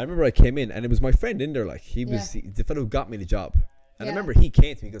 I remember I came in, and it was my friend in there, like, he was the fellow who got me the job. And I remember he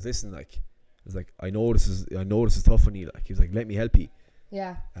came to me and goes, listen, like, I was like, I know this is tough on you. Like, he was like, let me help you.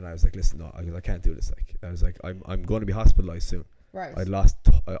 Yeah. And I was like, listen, no, I can't do this. Like, I was like, I'm going to be hospitalized soon. Right. I'd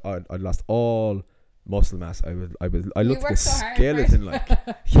lost all muscle mass. I looked like a skeleton. Like,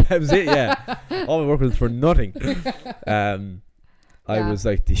 yeah, that was it. Yeah. All my work was for nothing. I was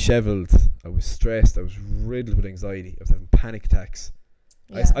like disheveled. I was stressed. I was riddled with anxiety. I was having panic attacks.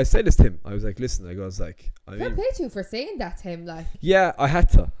 Yeah. I said this to him. I was like, listen, I was like, fair play to you for saying that to him. Like, yeah, I had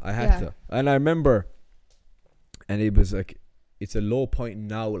to. And I remember, and it was like, it's a low point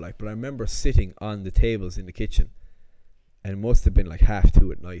now, like, but I remember sitting on the tables in the kitchen, and it must have been like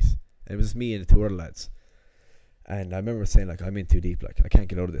 2:30 at night. And it was me and the 2 other lads. And I remember saying, like, I'm in too deep. Like, I can't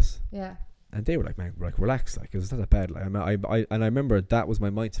get out of this. Yeah. And they were like, man, like, relax. Like, it's not that bad. Like, I remember that was my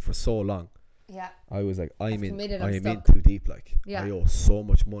mindset for so long. Yeah. I was like, I'm in too deep. Like, I owe so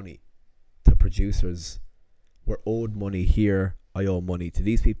much money to producers. We're owed money here. I owe money to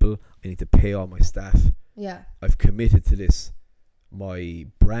these people. I need to pay all my staff. Yeah. I've committed to this. My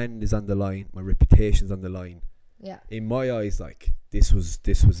brand is on the line. My reputation's on the line. Yeah. In my eyes, like, this was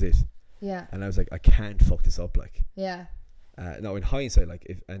it. Yeah. And I was like, I can't fuck this up. Like, yeah. Now in hindsight, like,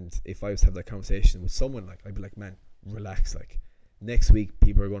 if I was to have that conversation with someone, like, I'd be like, man, relax. Like, next week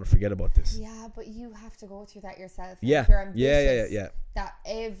people are going to forget about this. Yeah, but you have to go through that yourself. Yeah. You're ambitious, Yeah. That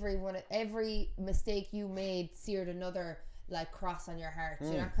every mistake you made seared another like cross on your heart.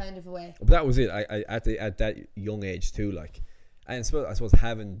 You know, kind of a way. But that was it. I at that young age too, like, and I suppose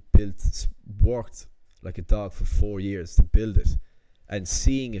having worked like a dog for 4 years to build it, and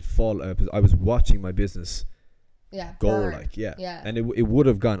seeing it fall. I was watching my business. Yeah. Go burn. like yeah. And it would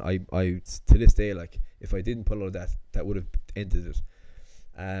have gone. I to this day, like, if I didn't pull out of that would have ended it.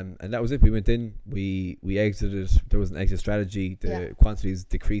 And that was it. We went in. We exited. There was an exit strategy. The quantities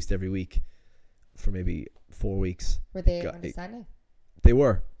decreased every week for maybe 4 weeks. Were they understanding? They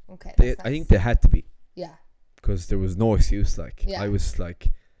were. Okay. I think they had to be. Yeah. Because there was no excuse. Like, I was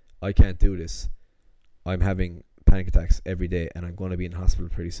like, I can't do this. I'm having panic attacks every day, and I'm going to be in hospital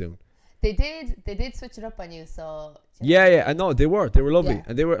pretty soon. They did switch it up on you. So yeah. I know they were lovely,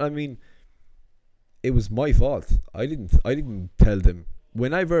 and they were. I mean, it was my fault. I didn't tell them.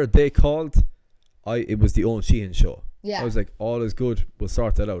 Whenever they called, it was the Eoin Sheehan show. Yeah. I was like, all is good. We'll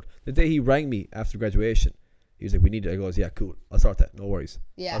sort that out. The day he rang me after graduation, he was like, we need it. I goes, yeah, cool. I'll sort that. No worries.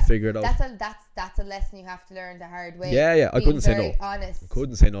 Yeah. I'll figure it out. That's a lesson you have to learn the hard way. Yeah. I couldn't say no. Honest. I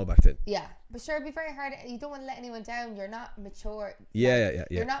couldn't say no back then. Yeah. But sure, it'd be very hard. You don't want to let anyone down. You're not mature. Yeah.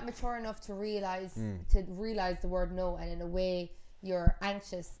 You're not mature enough to realize the word no, and in a way you're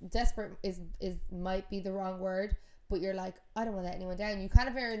anxious. Desperate is might be the wrong word. But you're like, I don't want to let anyone down. You kind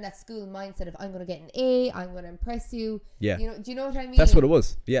of are in that school mindset of, I'm going to get an A, I'm going to impress you. Yeah. You know, do you know what I mean? That's what it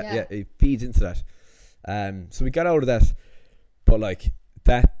was. Yeah. It feeds into that. So we got out of that, but like,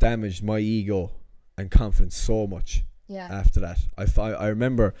 that damaged my ego and confidence so much. Yeah. After that, I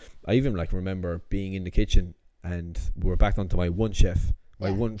remember being in the kitchen, and we were back onto my one chef, my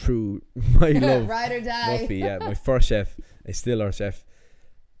one true, my love, ride or die. Muffy, my first chef, is still our chef.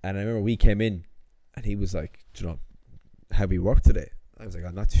 And I remember we came in, and he was like, do you know, have we worked today? I was like,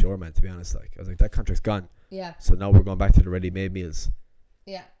 I'm not sure, man, to be honest. Like, I was like, that contract's gone. Yeah. So now we're going back to the ready-made meals.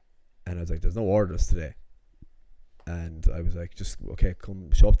 Yeah. And I was like, there's no orders today. And I was like, just, okay, come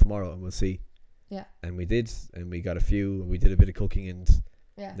show up tomorrow and we'll see. Yeah. And we did, and we got a few. We did a bit of cooking, and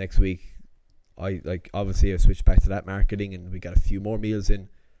next week, I switched back to that marketing, and we got a few more meals in,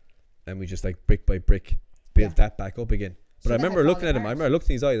 and we just, like, brick by brick built that back up again. But I remember looking at him. I remember looking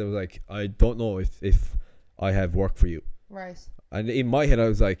in his eyes. I was like, I don't know if I have work for you. Right. And in my head, I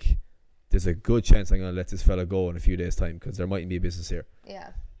was like, there's a good chance I'm going to let this fella go in a few days' time, because there mightn't be a business here. Yeah.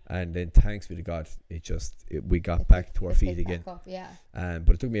 And then, thanks be to God, we got back to our feet again. Yeah.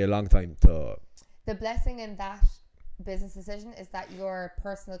 But it took me a long time to. The blessing in that business decision is that your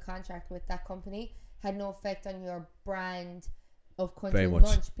personal contract with that company had no effect on your brand of Country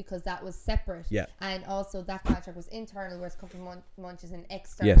Munch, because that was separate. Yeah. And also that contract was internal, whereas Country Munch is an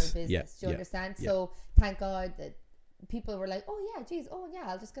external business. Do you understand? Yeah. So thank God that people were like, oh yeah, geez, oh yeah,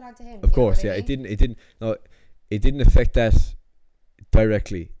 I'll just get on to him. Of course, yeah. I mean? It didn't affect that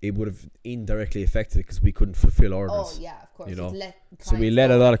directly. It would have indirectly affected it, because we couldn't fulfill orders. Oh yeah, of course. You know, so we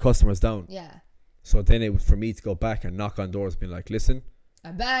let a lot of customers down. Yeah. So then it was for me to go back and knock on doors, being like, listen,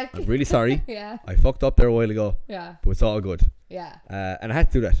 I'm back. I'm really sorry. Yeah. I fucked up there a while ago. Yeah. But it's all good. Yeah. And I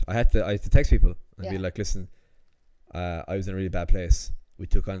had to do that. I had to text people and be like, listen, I was in a really bad place. We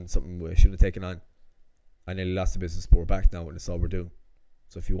took on something we shouldn't have taken on. I nearly lost the business, but we're back now, and it's all we're doing.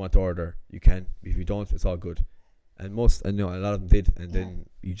 So if you want to order, you can. If you don't, it's all good. And a lot of them did. And then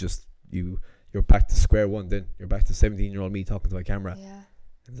you're back to square one. Then you're back to 17-year-old me talking to my camera. Yeah. And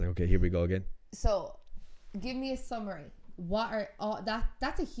it's like, okay, here we go again. So, give me a summary. What are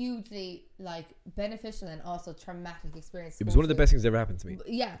that's a hugely, like, beneficial and also traumatic experience. It was one of the best things that ever happened to me.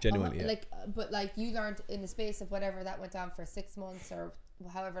 Yeah, genuinely. But you learned in the space of whatever that went on for 6 months or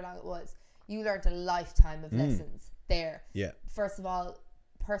however long it was. You learned a lifetime of lessons there. Yeah. First of all,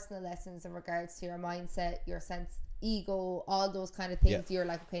 personal lessons in regards to your mindset, your sense, ego, all those kind of things. Yeah. You're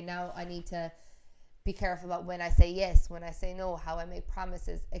like, okay, now I need to be careful about when I say yes, when I say no, how I make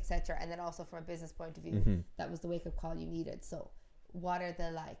promises, etc. And then also from a business point of view, that was the wake-up call you needed. So what are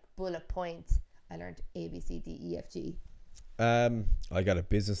the, like, bullet points? I learned A, B, C, D, E, F, G. I got a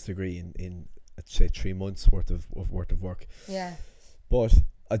business degree in I'd say 3 months worth of work. Yeah. But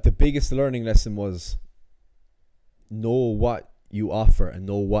the biggest learning lesson was know what you offer and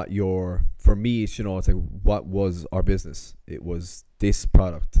know what for me, it's, it's like, what was our business? It was this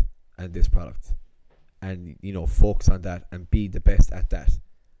product and this product. and focus on that and be the best at that,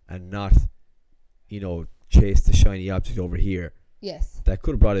 and not chase the shiny object over here. Yes. That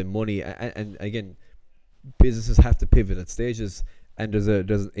could have brought in money, and again, businesses have to pivot at stages. And there's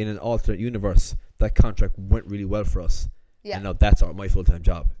in an alternate universe that contract went really well for us. Yeah. And now that's my full-time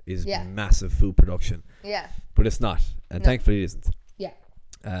job is massive food production. Yeah. But it's not, and thankfully it isn't. Yeah.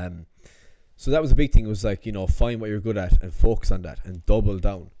 So that was a big thing. It was like find what you're good at and focus on that and double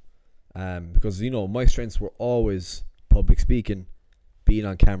down. Because my strengths were always public speaking, being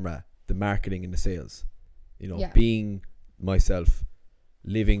on camera, the marketing and the sales. Being myself,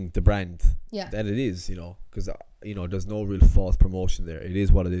 living the brand that it is. Because there's no real false promotion there. It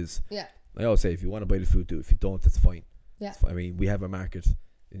is what it is. Yeah. I always say if you want to buy the food, do it. If you don't, that's fine. Yeah. I mean, we have a market,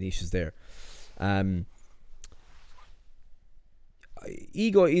 the niche is there.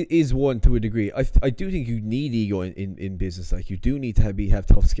 Ego is one to a degree. I do think you need ego in business. Like you do need to have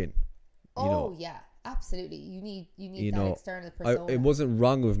tough skin. Yeah, absolutely. You need that external persona. It wasn't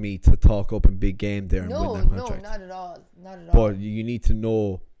wrong of me to talk up in big game there and win that contract. No, not at all. But you need to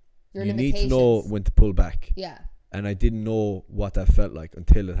know your you limitations. need to know when to pull back. Yeah. And I didn't know what that felt like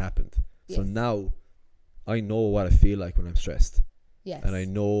until it happened. Yes. So now I know what I feel like when I'm stressed. Yes. And I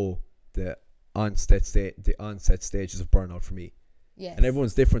know the onset stages of burnout for me. Yes. And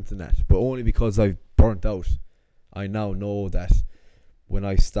everyone's different than that. But only because I've burnt out, I now know that when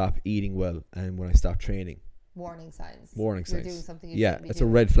I stop eating well and when I stop training. Warning signs. You're doing something you shouldn't be it's doing.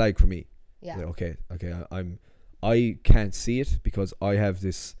 a red flag for me. Yeah. Like, okay, I can't see it because I have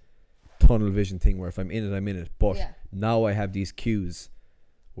this tunnel vision thing where if I'm in it, I'm in it. But now I have these cues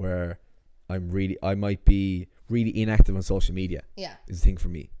where I might be really inactive on social media. Yeah. Is the thing for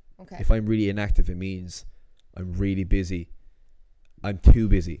me. Okay. If I'm really inactive, it means I'm really busy. I'm too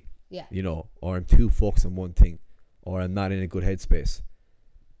busy. Yeah. Or I'm too focused on one thing, or I'm not in a good headspace.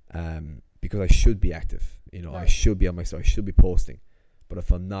 Because I should be active. Right. I should be on my side. I should be posting. But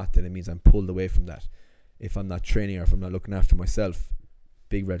if I'm not, then it means I'm pulled away from that. If I'm not training or if I'm not looking after myself,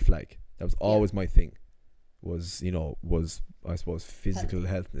 big red flag. That was always my thing. Was I suppose physical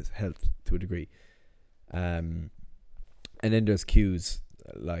health to a degree. And then there's cues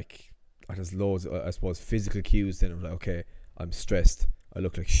like there's loads. I suppose physical cues. Then I'm like, okay, I'm stressed. I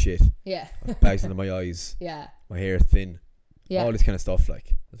look like shit. Yeah. Bags under my eyes. Yeah. My hair thin. Yeah. All this kind of stuff.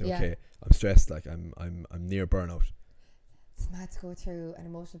 Like, okay, I'm stressed. Like I'm near burnout. It's mad to go through an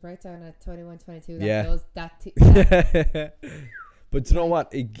emotional breakdown at 21, 22. But you know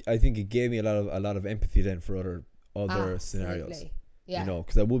what? I think it gave me a lot of empathy then for other scenarios. Yeah.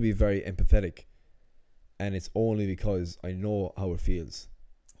 Because I would be very empathetic, and it's only because I know how it feels.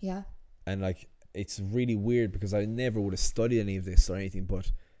 Yeah. And like it's really weird because I never would have studied any of this or anything,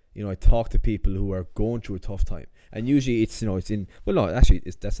 but I talk to people who are going through a tough time, and usually it's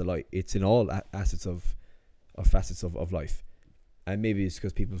that's a lie. It's in all facets of life, and maybe it's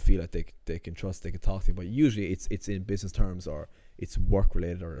because people feel like they can trust, they can talk to you, but usually it's in business terms or it's work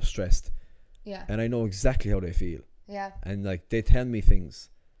related or they're stressed. Yeah. And I know exactly how they feel. Yeah. And like they tell me things,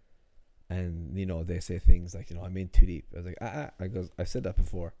 and they say things like I'm in too deep. I was like I said that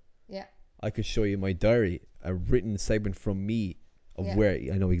before. Yeah. I could show you my diary, a written segment from me of where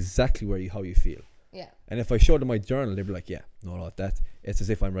I know exactly how you feel. Yeah. And if I showed them my journal, they'd be like, yeah, no, that it's as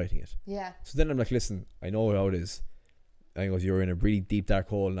if I'm writing it. Yeah. So then I'm like, listen, I know how it is. And he goes, you're in a really deep dark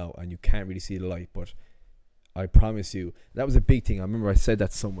hole now and you can't really see the light, but I promise you, that was a big thing. I remember I said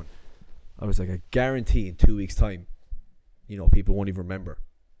that to someone. I was like, I guarantee in 2 weeks time, people won't even remember.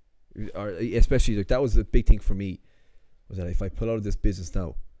 Or especially like that was the big thing for me, was that if I pull out of this business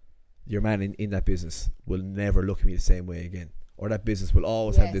now, your man in that business will never look at me the same way again. Or that business will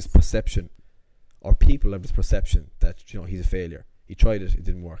always have this perception, or people have this perception that he's a failure. He tried it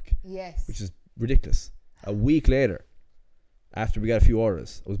didn't work. Yes. Which is ridiculous. A week later, after we got a few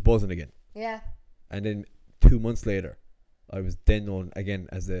orders, I was buzzing again. Yeah. And then 2 months later, I was then known again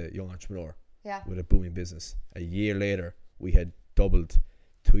as a young entrepreneur. Yeah. With a booming business. A year later, we had doubled.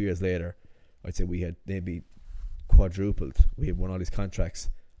 2 years later, I'd say we had maybe quadrupled. We had won all these contracts.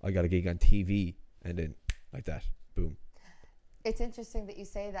 I got a gig on TV, and then like that, boom. It's interesting that you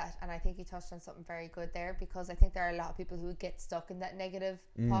say that, and I think you touched on something very good there, because I think there are a lot of people who get stuck in that negative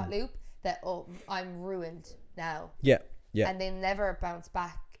pot loop that, I'm ruined now. Yeah. And they never bounce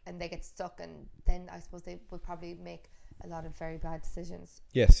back, and they get stuck, and then I suppose they will probably make a lot of very bad decisions.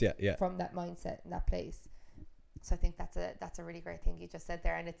 Yes, yeah. From that mindset and that place. So I think that's a really great thing you just said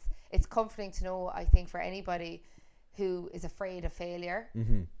there, and it's comforting to know, I think, for anybody who is afraid of failure.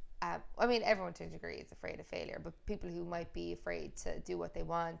 Mm-hmm. I mean, everyone to a degree is afraid of failure, but people who might be afraid to do what they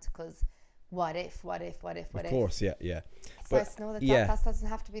want because what if? Of course, yeah. It's nice to know that doesn't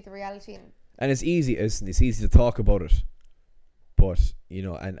have to be the reality. And it's easy to talk about it, but you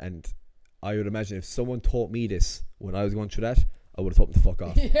know, and I would imagine if someone taught me this when I was going through that, I would have told them to fuck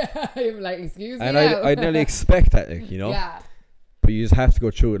off. Yeah, I'm like, excuse me. And I'd nearly expect that, like, you know. Yeah. But you just have to go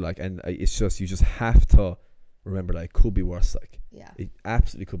through it, like, and it's just, you just have to remember that it could be worse, like. Yeah. It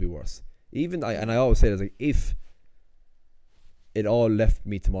absolutely could be worse. I always say that, like, if it all left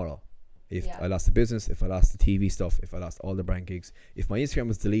me tomorrow, if I lost the business, if I lost the TV stuff, if I lost all the brand gigs, if my Instagram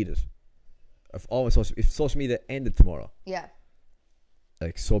was deleted, if social media ended tomorrow,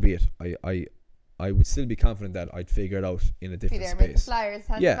 like, so be it. I would still be confident that I'd figure it out in a different space. Make the flyers,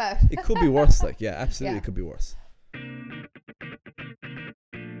 hand them out. It could be worse, like, yeah, absolutely, it could be worse.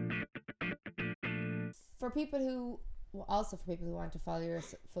 For people who want to follow your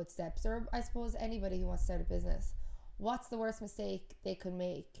footsteps, or I suppose anybody who wants to start a business, what's the worst mistake they could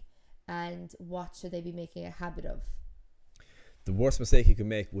make, and what should they be making a habit of? The worst mistake you could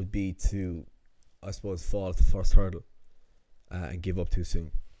make would be to, I suppose, fall at the first hurdle and give up too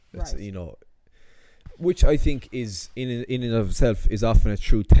soon. It's, you know, which I think is in and of itself is often a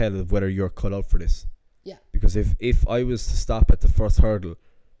true tell of whether you're cut out for this. Yeah. Because if I was to stop at the first hurdle,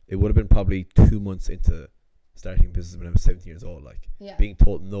 it would have been probably 2 months into starting a business when I was 17 years old, like, being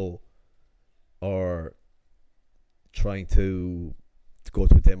told no, or trying to go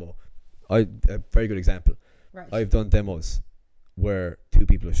to a demo. A very good example. Right. I've done demos where 2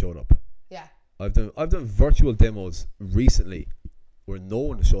 people have showed up. Yeah. I've done virtual demos recently where no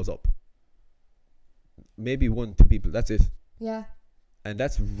one shows up. Maybe 1-2 people. That's it. Yeah. And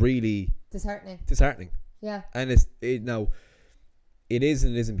that's really disheartening. Yeah. And now it is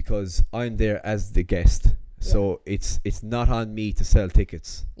and it isn't, because I'm there as the guest. So it's not on me to sell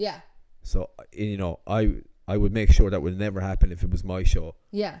tickets. Yeah. So, you know, I would make sure that would never happen if it was my show.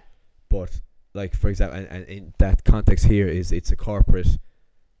 Yeah. But, like, for example, and in that context here it's a corporate,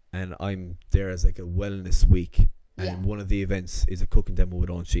 and I'm there as like a wellness week, and one of the events is a cooking demo with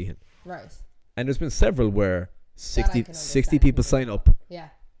Eoin Sheehan. Right. And there's been several where 60 people sign up. Yeah.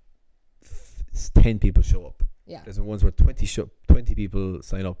 10 people show up. Yeah. There's ones where 20 people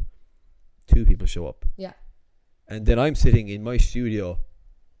sign up, 2 people show up. Yeah. And then I'm sitting in my studio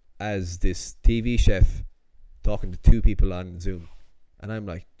as this TV chef talking to 2 people on Zoom, and I'm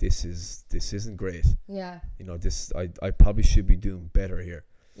like, this isn't great. Yeah. You know, I probably should be doing better here.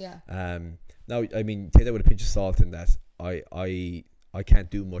 Yeah. Now, I mean, take that with a pinch of salt in that I can't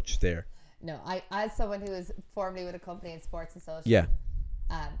do much there. No, as someone who is formerly with a company in sports and social. Yeah.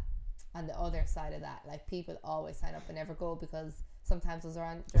 On the other side of that, like, people always sign up and never go because sometimes those are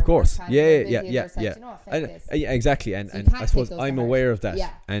on. Of course. Yeah. You know what, exactly. And I suppose I'm aware of that.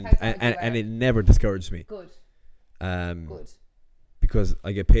 Yeah. And it never discouraged me. Good. Good. Because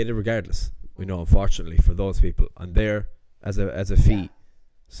I get paid regardless. You know, unfortunately for those people, I'm there as a fee. Yeah.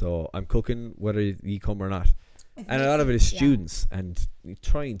 So I'm cooking whether you come or not. And a lot of it is students, and you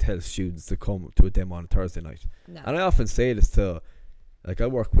try and tell students to come to a demo on a Thursday night. No. And I often say this to, like, I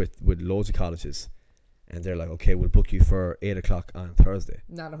work with loads of colleges, and they're like, okay, we'll book you for 8 o'clock on Thursday.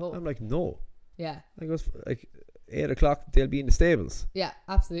 Not a whole. I'm like, no. Yeah. I goes, like, 8 o'clock, they'll be in the stables. Yeah,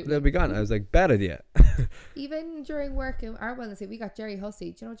 absolutely. They'll be gone. I was like, bad idea. Even during work in our wellness, we got Jerry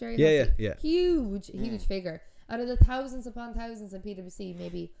Hussey. Do you know Jerry Hussey? Yeah. Huge figure. Out of the thousands upon thousands in PwC,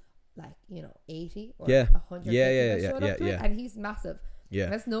 maybe, like, you know, 80 or 100 yeah. And he's massive. Yeah.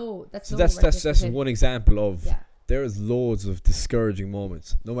 That's just one example of there is loads of discouraging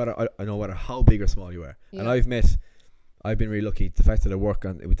moments, no matter how big or small you are. Yeah. And I've been really lucky. The fact that I work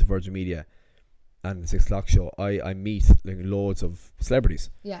with the Virgin Media and the 6 o'clock show, I meet, like, loads of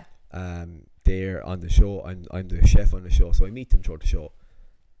celebrities. Yeah. They're on the show. I'm the chef on the show, so I meet them throughout the show,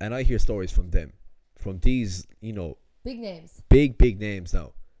 and I hear stories from them, from these, you know, big names, big names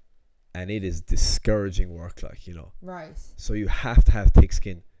now. And it is discouraging work, like, you know. Right. So you have to have thick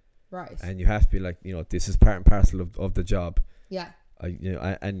skin. Right. And you have to be like, you know, this is part and parcel of the job. Yeah.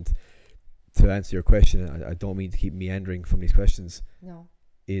 And to answer your question, I don't mean to keep meandering from these questions. No.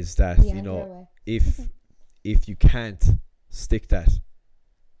 Is that, you know, if you can't stick that,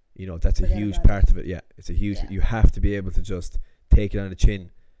 you know, that's a huge part of it. Yeah. It's a huge, you have to be able to just take it on the chin,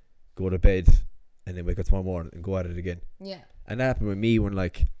 go to bed, and then wake up tomorrow morning and go at it again. Yeah. And that happened with me when,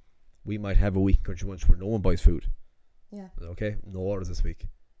 like, we might have a week in Country Munch where no one buys food. Yeah. Okay, no orders this week.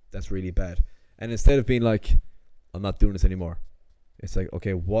 That's really bad. And instead of being like, I'm not doing this anymore, it's like,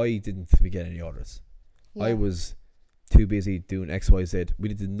 okay, why didn't we get any orders? Yeah. I was too busy doing X, Y, Z.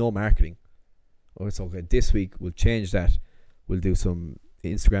 We did no marketing. Oh, it's okay. This week we'll change that. We'll do some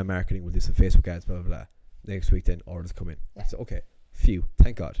Instagram marketing. We'll do some Facebook ads. Blah blah blah. Next week, then orders come in. Yeah. So okay, phew,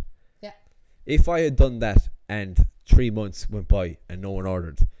 thank God. Yeah. If I had done that and 3 months went by and no one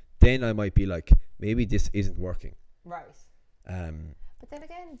ordered, then I might be like, maybe this isn't working. Right. But then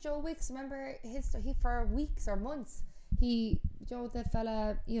again, Joe Wicks, remember he for weeks or months, Joe the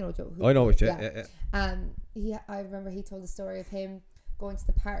fella, Joe. I know it, yeah. I remember he told the story of him going to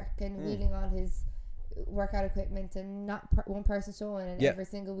the park and wheeling all his workout equipment and not one person showing, and every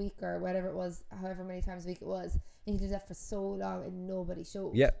single week or whatever it was, however many times a week it was, and he did that for so long and nobody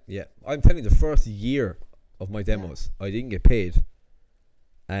showed. Yeah. I'm telling you, the first year of my demos, I didn't get paid,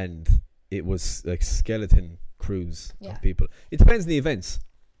 and it was like skeleton crews of people. It depends on the events,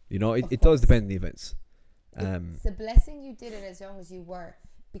 it does depend on the events. It's a blessing you did it as young as you were,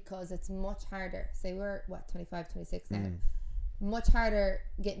 because it's much harder. Say we're 25, 26 now. Much harder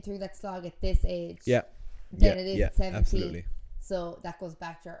getting through that slog at this age than it is at 17. Absolutely. So that goes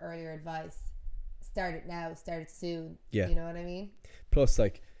back to our earlier advice. Start it now, start it soon. Yeah. You know what I mean? Plus,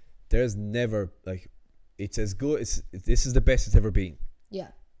 like, there's never, like, it's as good, this is the best it's ever been. Yeah.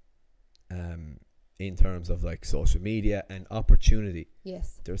 In terms of, like, social media and opportunity.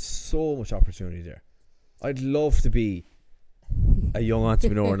 Yes. There's so much opportunity there. I'd love to be a young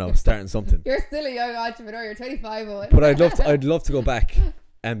entrepreneur now, starting something. You're still a young entrepreneur. You're 25, Owen. But I'd love to go back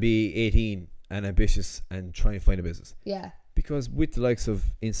and be 18 and ambitious and try and find a business. Yeah. Because with the likes of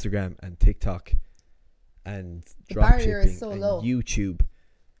Instagram and TikTok and the barrier is so low. YouTube,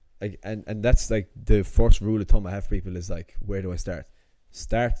 like, and that's like the first rule of thumb I have for people is like, where do I start?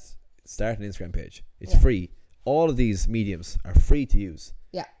 Start an Instagram page. It's free. All of these mediums are free to use.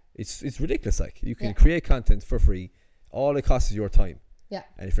 Yeah. It's ridiculous. Like, you can create content for free. All it costs is your time. Yeah.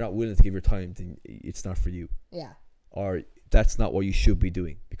 And if you're not willing to give your time, then it's not for you. Yeah. Or that's not what you should be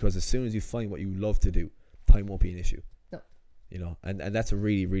doing. Because as soon as you find what you love to do, time won't be an issue. No. And that's a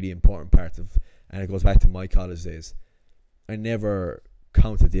really, really important part of, and it goes back to my college days. I never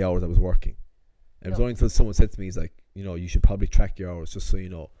counted the hours I was working. And it was only until someone said to me, he's like, you should probably track your hours just so you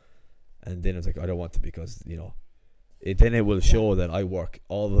know. And then I was like, I don't want to, because, then it will show that I work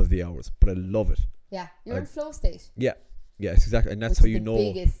all of the hours, but I love it. Yeah, you're in flow state. Yeah, yes, exactly, and that's how you know.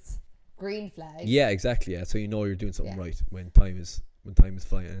 Biggest green flag. Yeah, exactly. Yeah, so you know you're doing something right when time is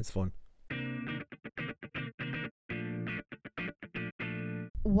flying and it's fun.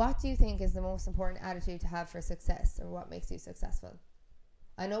 What do you think is the most important attitude to have for success, or what makes you successful?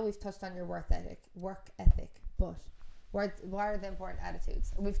 I know we've touched on your work ethic, but what are the important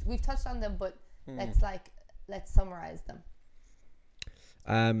attitudes? We've touched on them, but let's summarize them.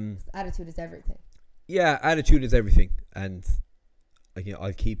 Attitude is everything. Yeah, attitude is everything, and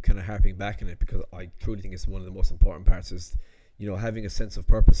I'll keep kind of harping back on it because I truly think it's one of the most important parts is, having a sense of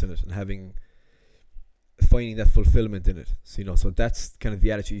purpose in it and finding that fulfillment in it. So, so that's kind of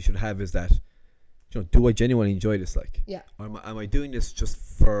the attitude you should have, is that, do I genuinely enjoy this? Like, yeah. Am I doing this just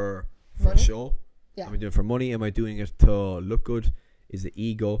for a show? Yeah. Am I doing it for money? Am I doing it to look good? Is it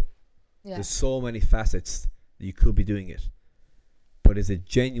ego? Yeah. There's so many facets that you could be doing it. But is it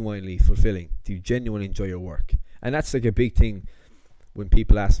genuinely fulfilling? Do you genuinely enjoy your work? And that's like a big thing when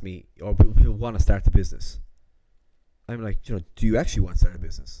people ask me, or people want to start a business. I'm like, do you actually want to start a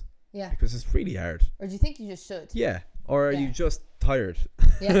business? Yeah. Because it's really hard. Or do you think you just should? Yeah. Or are you just tired?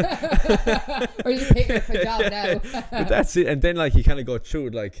 Yeah. Or you just taking a job now. But that's it. And then you kind of go through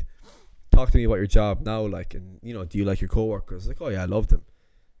it, talk to me about your job now, and do you like your coworkers? Like, oh yeah, I love them.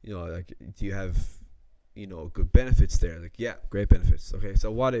 Do you have good benefits there? Like, yeah, great benefits. Okay,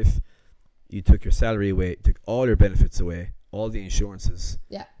 so what if you took your salary away, took all your benefits away, all the insurances?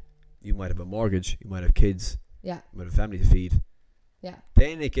 Yeah. You might have a mortgage, you might have kids. Yeah. You might have a family to feed. Yeah.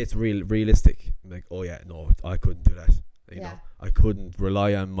 Then it gets realistic. I'm like, oh yeah, no, I couldn't do that. I couldn't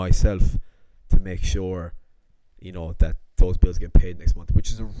rely on myself to make sure, that those bills get paid next month,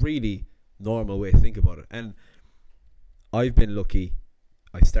 which is a really normal way to think about it. And I've been lucky.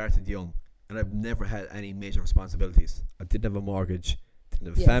 I started young. And I've never had any major responsibilities. I didn't have a mortgage,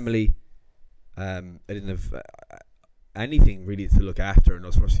 didn't have a family. I didn't have anything really to look after in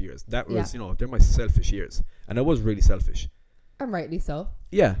those first years. That was, they're my selfish years. And I was really selfish. And rightly so.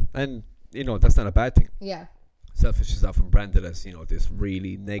 Yeah. And, that's not a bad thing. Yeah. Selfish is often branded as, this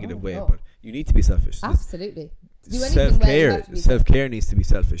really negative way. No. But you need to be selfish. Absolutely. Self-care needs to be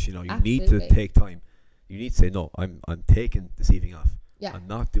selfish. You need to take time. You need to say, no, I'm taking this evening off. Yeah. I'm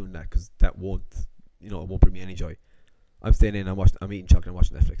not doing that because that won't, it won't bring me any joy. I'm staying in, I'm eating chocolate and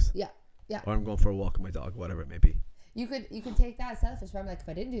watching Netflix. Yeah, yeah. Or I'm going for a walk with my dog, whatever it may be. You could take that selfish, but I'm like, if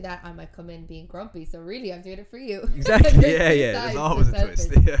I didn't do that, I might come in being grumpy. So really, I'm doing it for you. Exactly. There's always a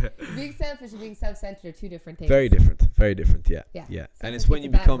twist. Yeah. Being selfish and being self-centered are two different things. Very different. Yeah. Yeah. And it's when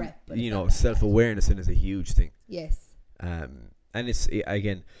you become, self-awareness is a huge thing. Yes. And it's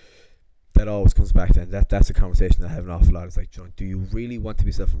again, that always comes back then. That's a conversation I have an awful lot. It's like, John, do you really want to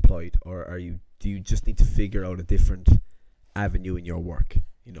be self-employed, or do you just need to figure out a different avenue in your work?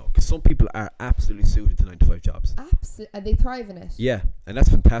 You know, because some people are absolutely suited to 9-to-5 jobs. Absolutely, and they thrive in it. Yeah, and that's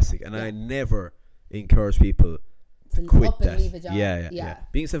fantastic. And I never encourage people to quit up that. And leave a job. Yeah.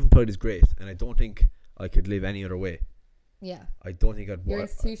 Being self-employed is great, and I don't think I could live any other way. Yeah. I don't think I'd You're work.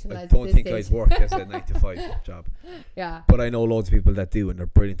 institutionalized. I don't think I'd work as a 9-to-5 job. Yeah. But I know loads of people that do, and they're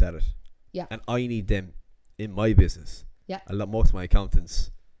brilliant at it. Yeah. And I need them in my business. Yeah. Most of my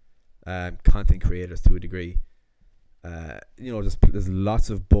accountants, content creators to a degree. You know, there's lots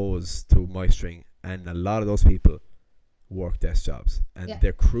of bows to my string, and a lot of those people work desk jobs, and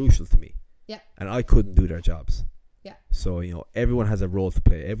they're crucial to me. Yeah. And I couldn't do their jobs. Yeah. So, you know, everyone has a role to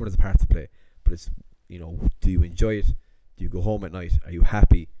play. Everyone has a part to play. But it's, you know, do you enjoy it? Do you go home at night? Are you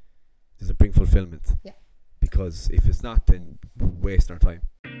happy? Does it bring fulfillment? Yeah. Because if it's not, then we're wasting our time.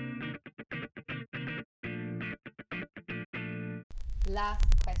 Last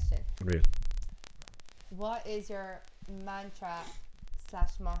question. Unreal. What is your mantra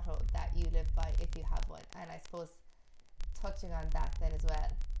 / motto that you live by, if you have one? And I suppose touching on that then as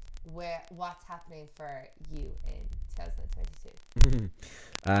well, what's happening for you in 2022?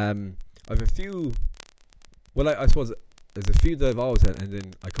 I've a few. Well, I suppose there's a few that I've always had, and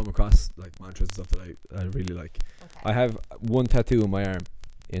then I come across like mantras and stuff that I really like. Okay. I have one tattoo on my arm,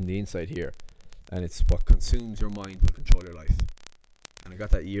 in the inside here, and it's what consumes your mind will control your life. And I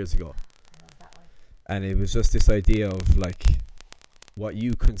got that years ago. I love that one. And it was just this idea of like what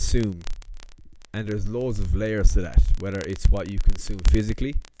you consume, and there's loads of layers to that. Whether it's what you consume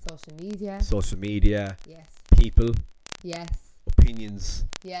physically, social media, yes, people, yes, opinions,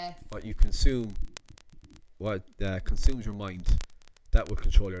 yes, what you consume, what consumes your mind, that will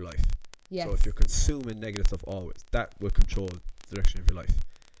control your life. yes. So if you're consuming negative stuff always, that will control the direction of your life.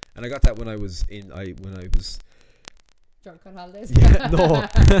 And I got that when I was drunk on holidays. Yeah, no.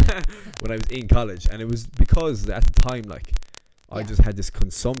 When I was in college, and it was because at the time, like, I just had this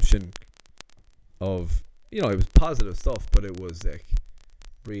consumption of, you know, it was positive stuff, but it was like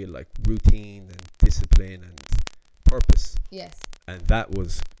real like routine and discipline and purpose. Yes. And that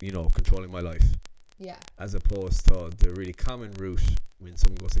was, you know, controlling my life. Yeah. As opposed to the really common route when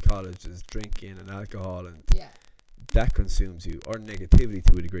someone goes to college is drinking and alcohol, and that consumes you, or negativity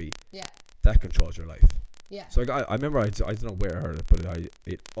to a degree. Yeah. That controls your life. Yeah. So I remember I don't know where I heard it, but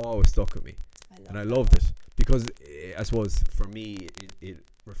it always stuck with me, and I loved it because I suppose for me it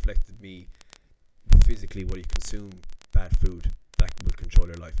reflected me physically. What you consume, bad food, that would control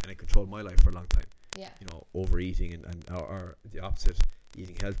your life, and it controlled my life for a long time. Yeah. You know, overeating and or the opposite,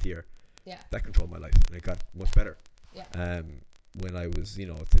 eating healthier. Yeah. That controlled my life, and it got much better. Yeah. When I was, you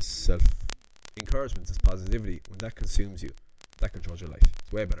know, this self encouragement, this positivity, when that consumes you, that controls your life.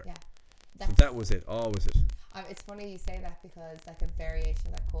 It's way better. Yeah. So that was it. Always it. It's funny you say that, because like a variation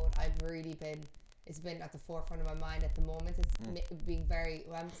of that quote, it's been at the forefront of my mind at the moment. It's being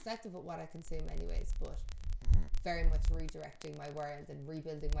I'm selective with what I consume anyways, but very much redirecting my world and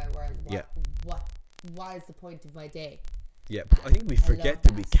rebuilding my world. What is the point of my day? Yeah, but I think we forget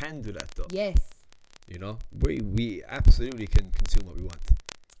that we can do that though. Yes. You know, we absolutely can consume what we want.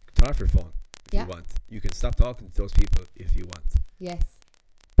 Turn off your phone if you want. You can stop talking to those people if you want. Yes.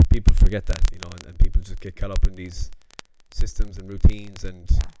 But people forget that, you know, and people just get caught up in these systems and routines, and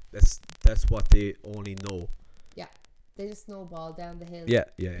that's what they only know. Yeah. They just snowball down the hill.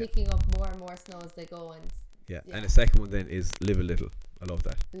 Yeah. Picking up more and more snow as they go, and and the second one then is live a little. I love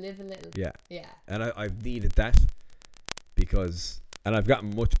that. Live a little. Yeah. And I've needed that, because, and I've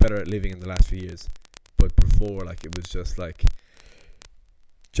gotten much better at living in the last few years, but before, like, it was just like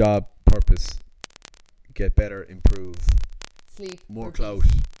job, purpose, get better, improve, sleep, more clout,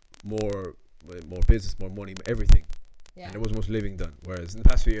 more business, more money, everything. Yeah. And there wasn't much living done. Whereas in the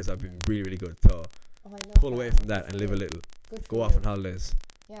past few years, I've been really, really good to pull away from that and live a little. Go off on holidays.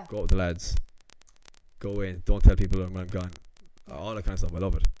 Yeah. Go out with the lads. Go in. Don't tell people when I'm gone. All that kind of stuff. I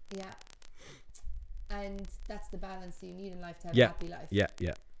love it. Yeah. And that's the balance you need in life to have a happy life. Yeah.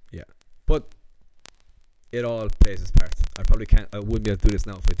 But it all plays its part. I wouldn't be able to do this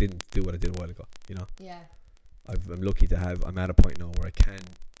now if I didn't do what I did a while ago, you know? Yeah. I'm lucky I'm at a point now where I can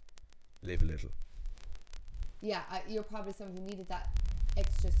live a little. Yeah, you're probably someone who needed that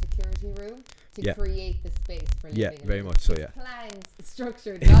extra security room to create the space for living. Yeah, very much so, yeah. Planned,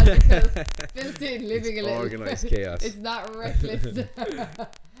 structured, logical, built in, living a little. Organised chaos. It's not reckless.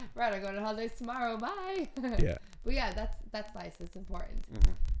 Right, I'm going on holidays tomorrow, bye. Yeah. But yeah, that's nice, it's important.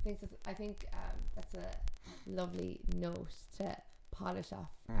 Mm-hmm. I think that's a lovely note to polish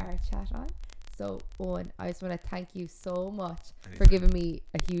off our chat on. So Owen, I just want to thank you so much for giving me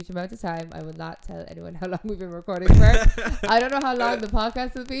a huge amount of time. I will not tell anyone how long we've been recording for. I don't know how long the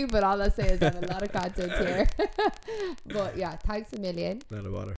podcast will be, but all I'll say is I have a lot of content here. But yeah, thanks a million. Not a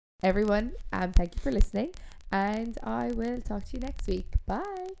bother. Everyone, thank you for listening, and I will talk to you next week.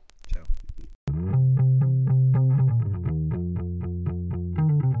 Bye.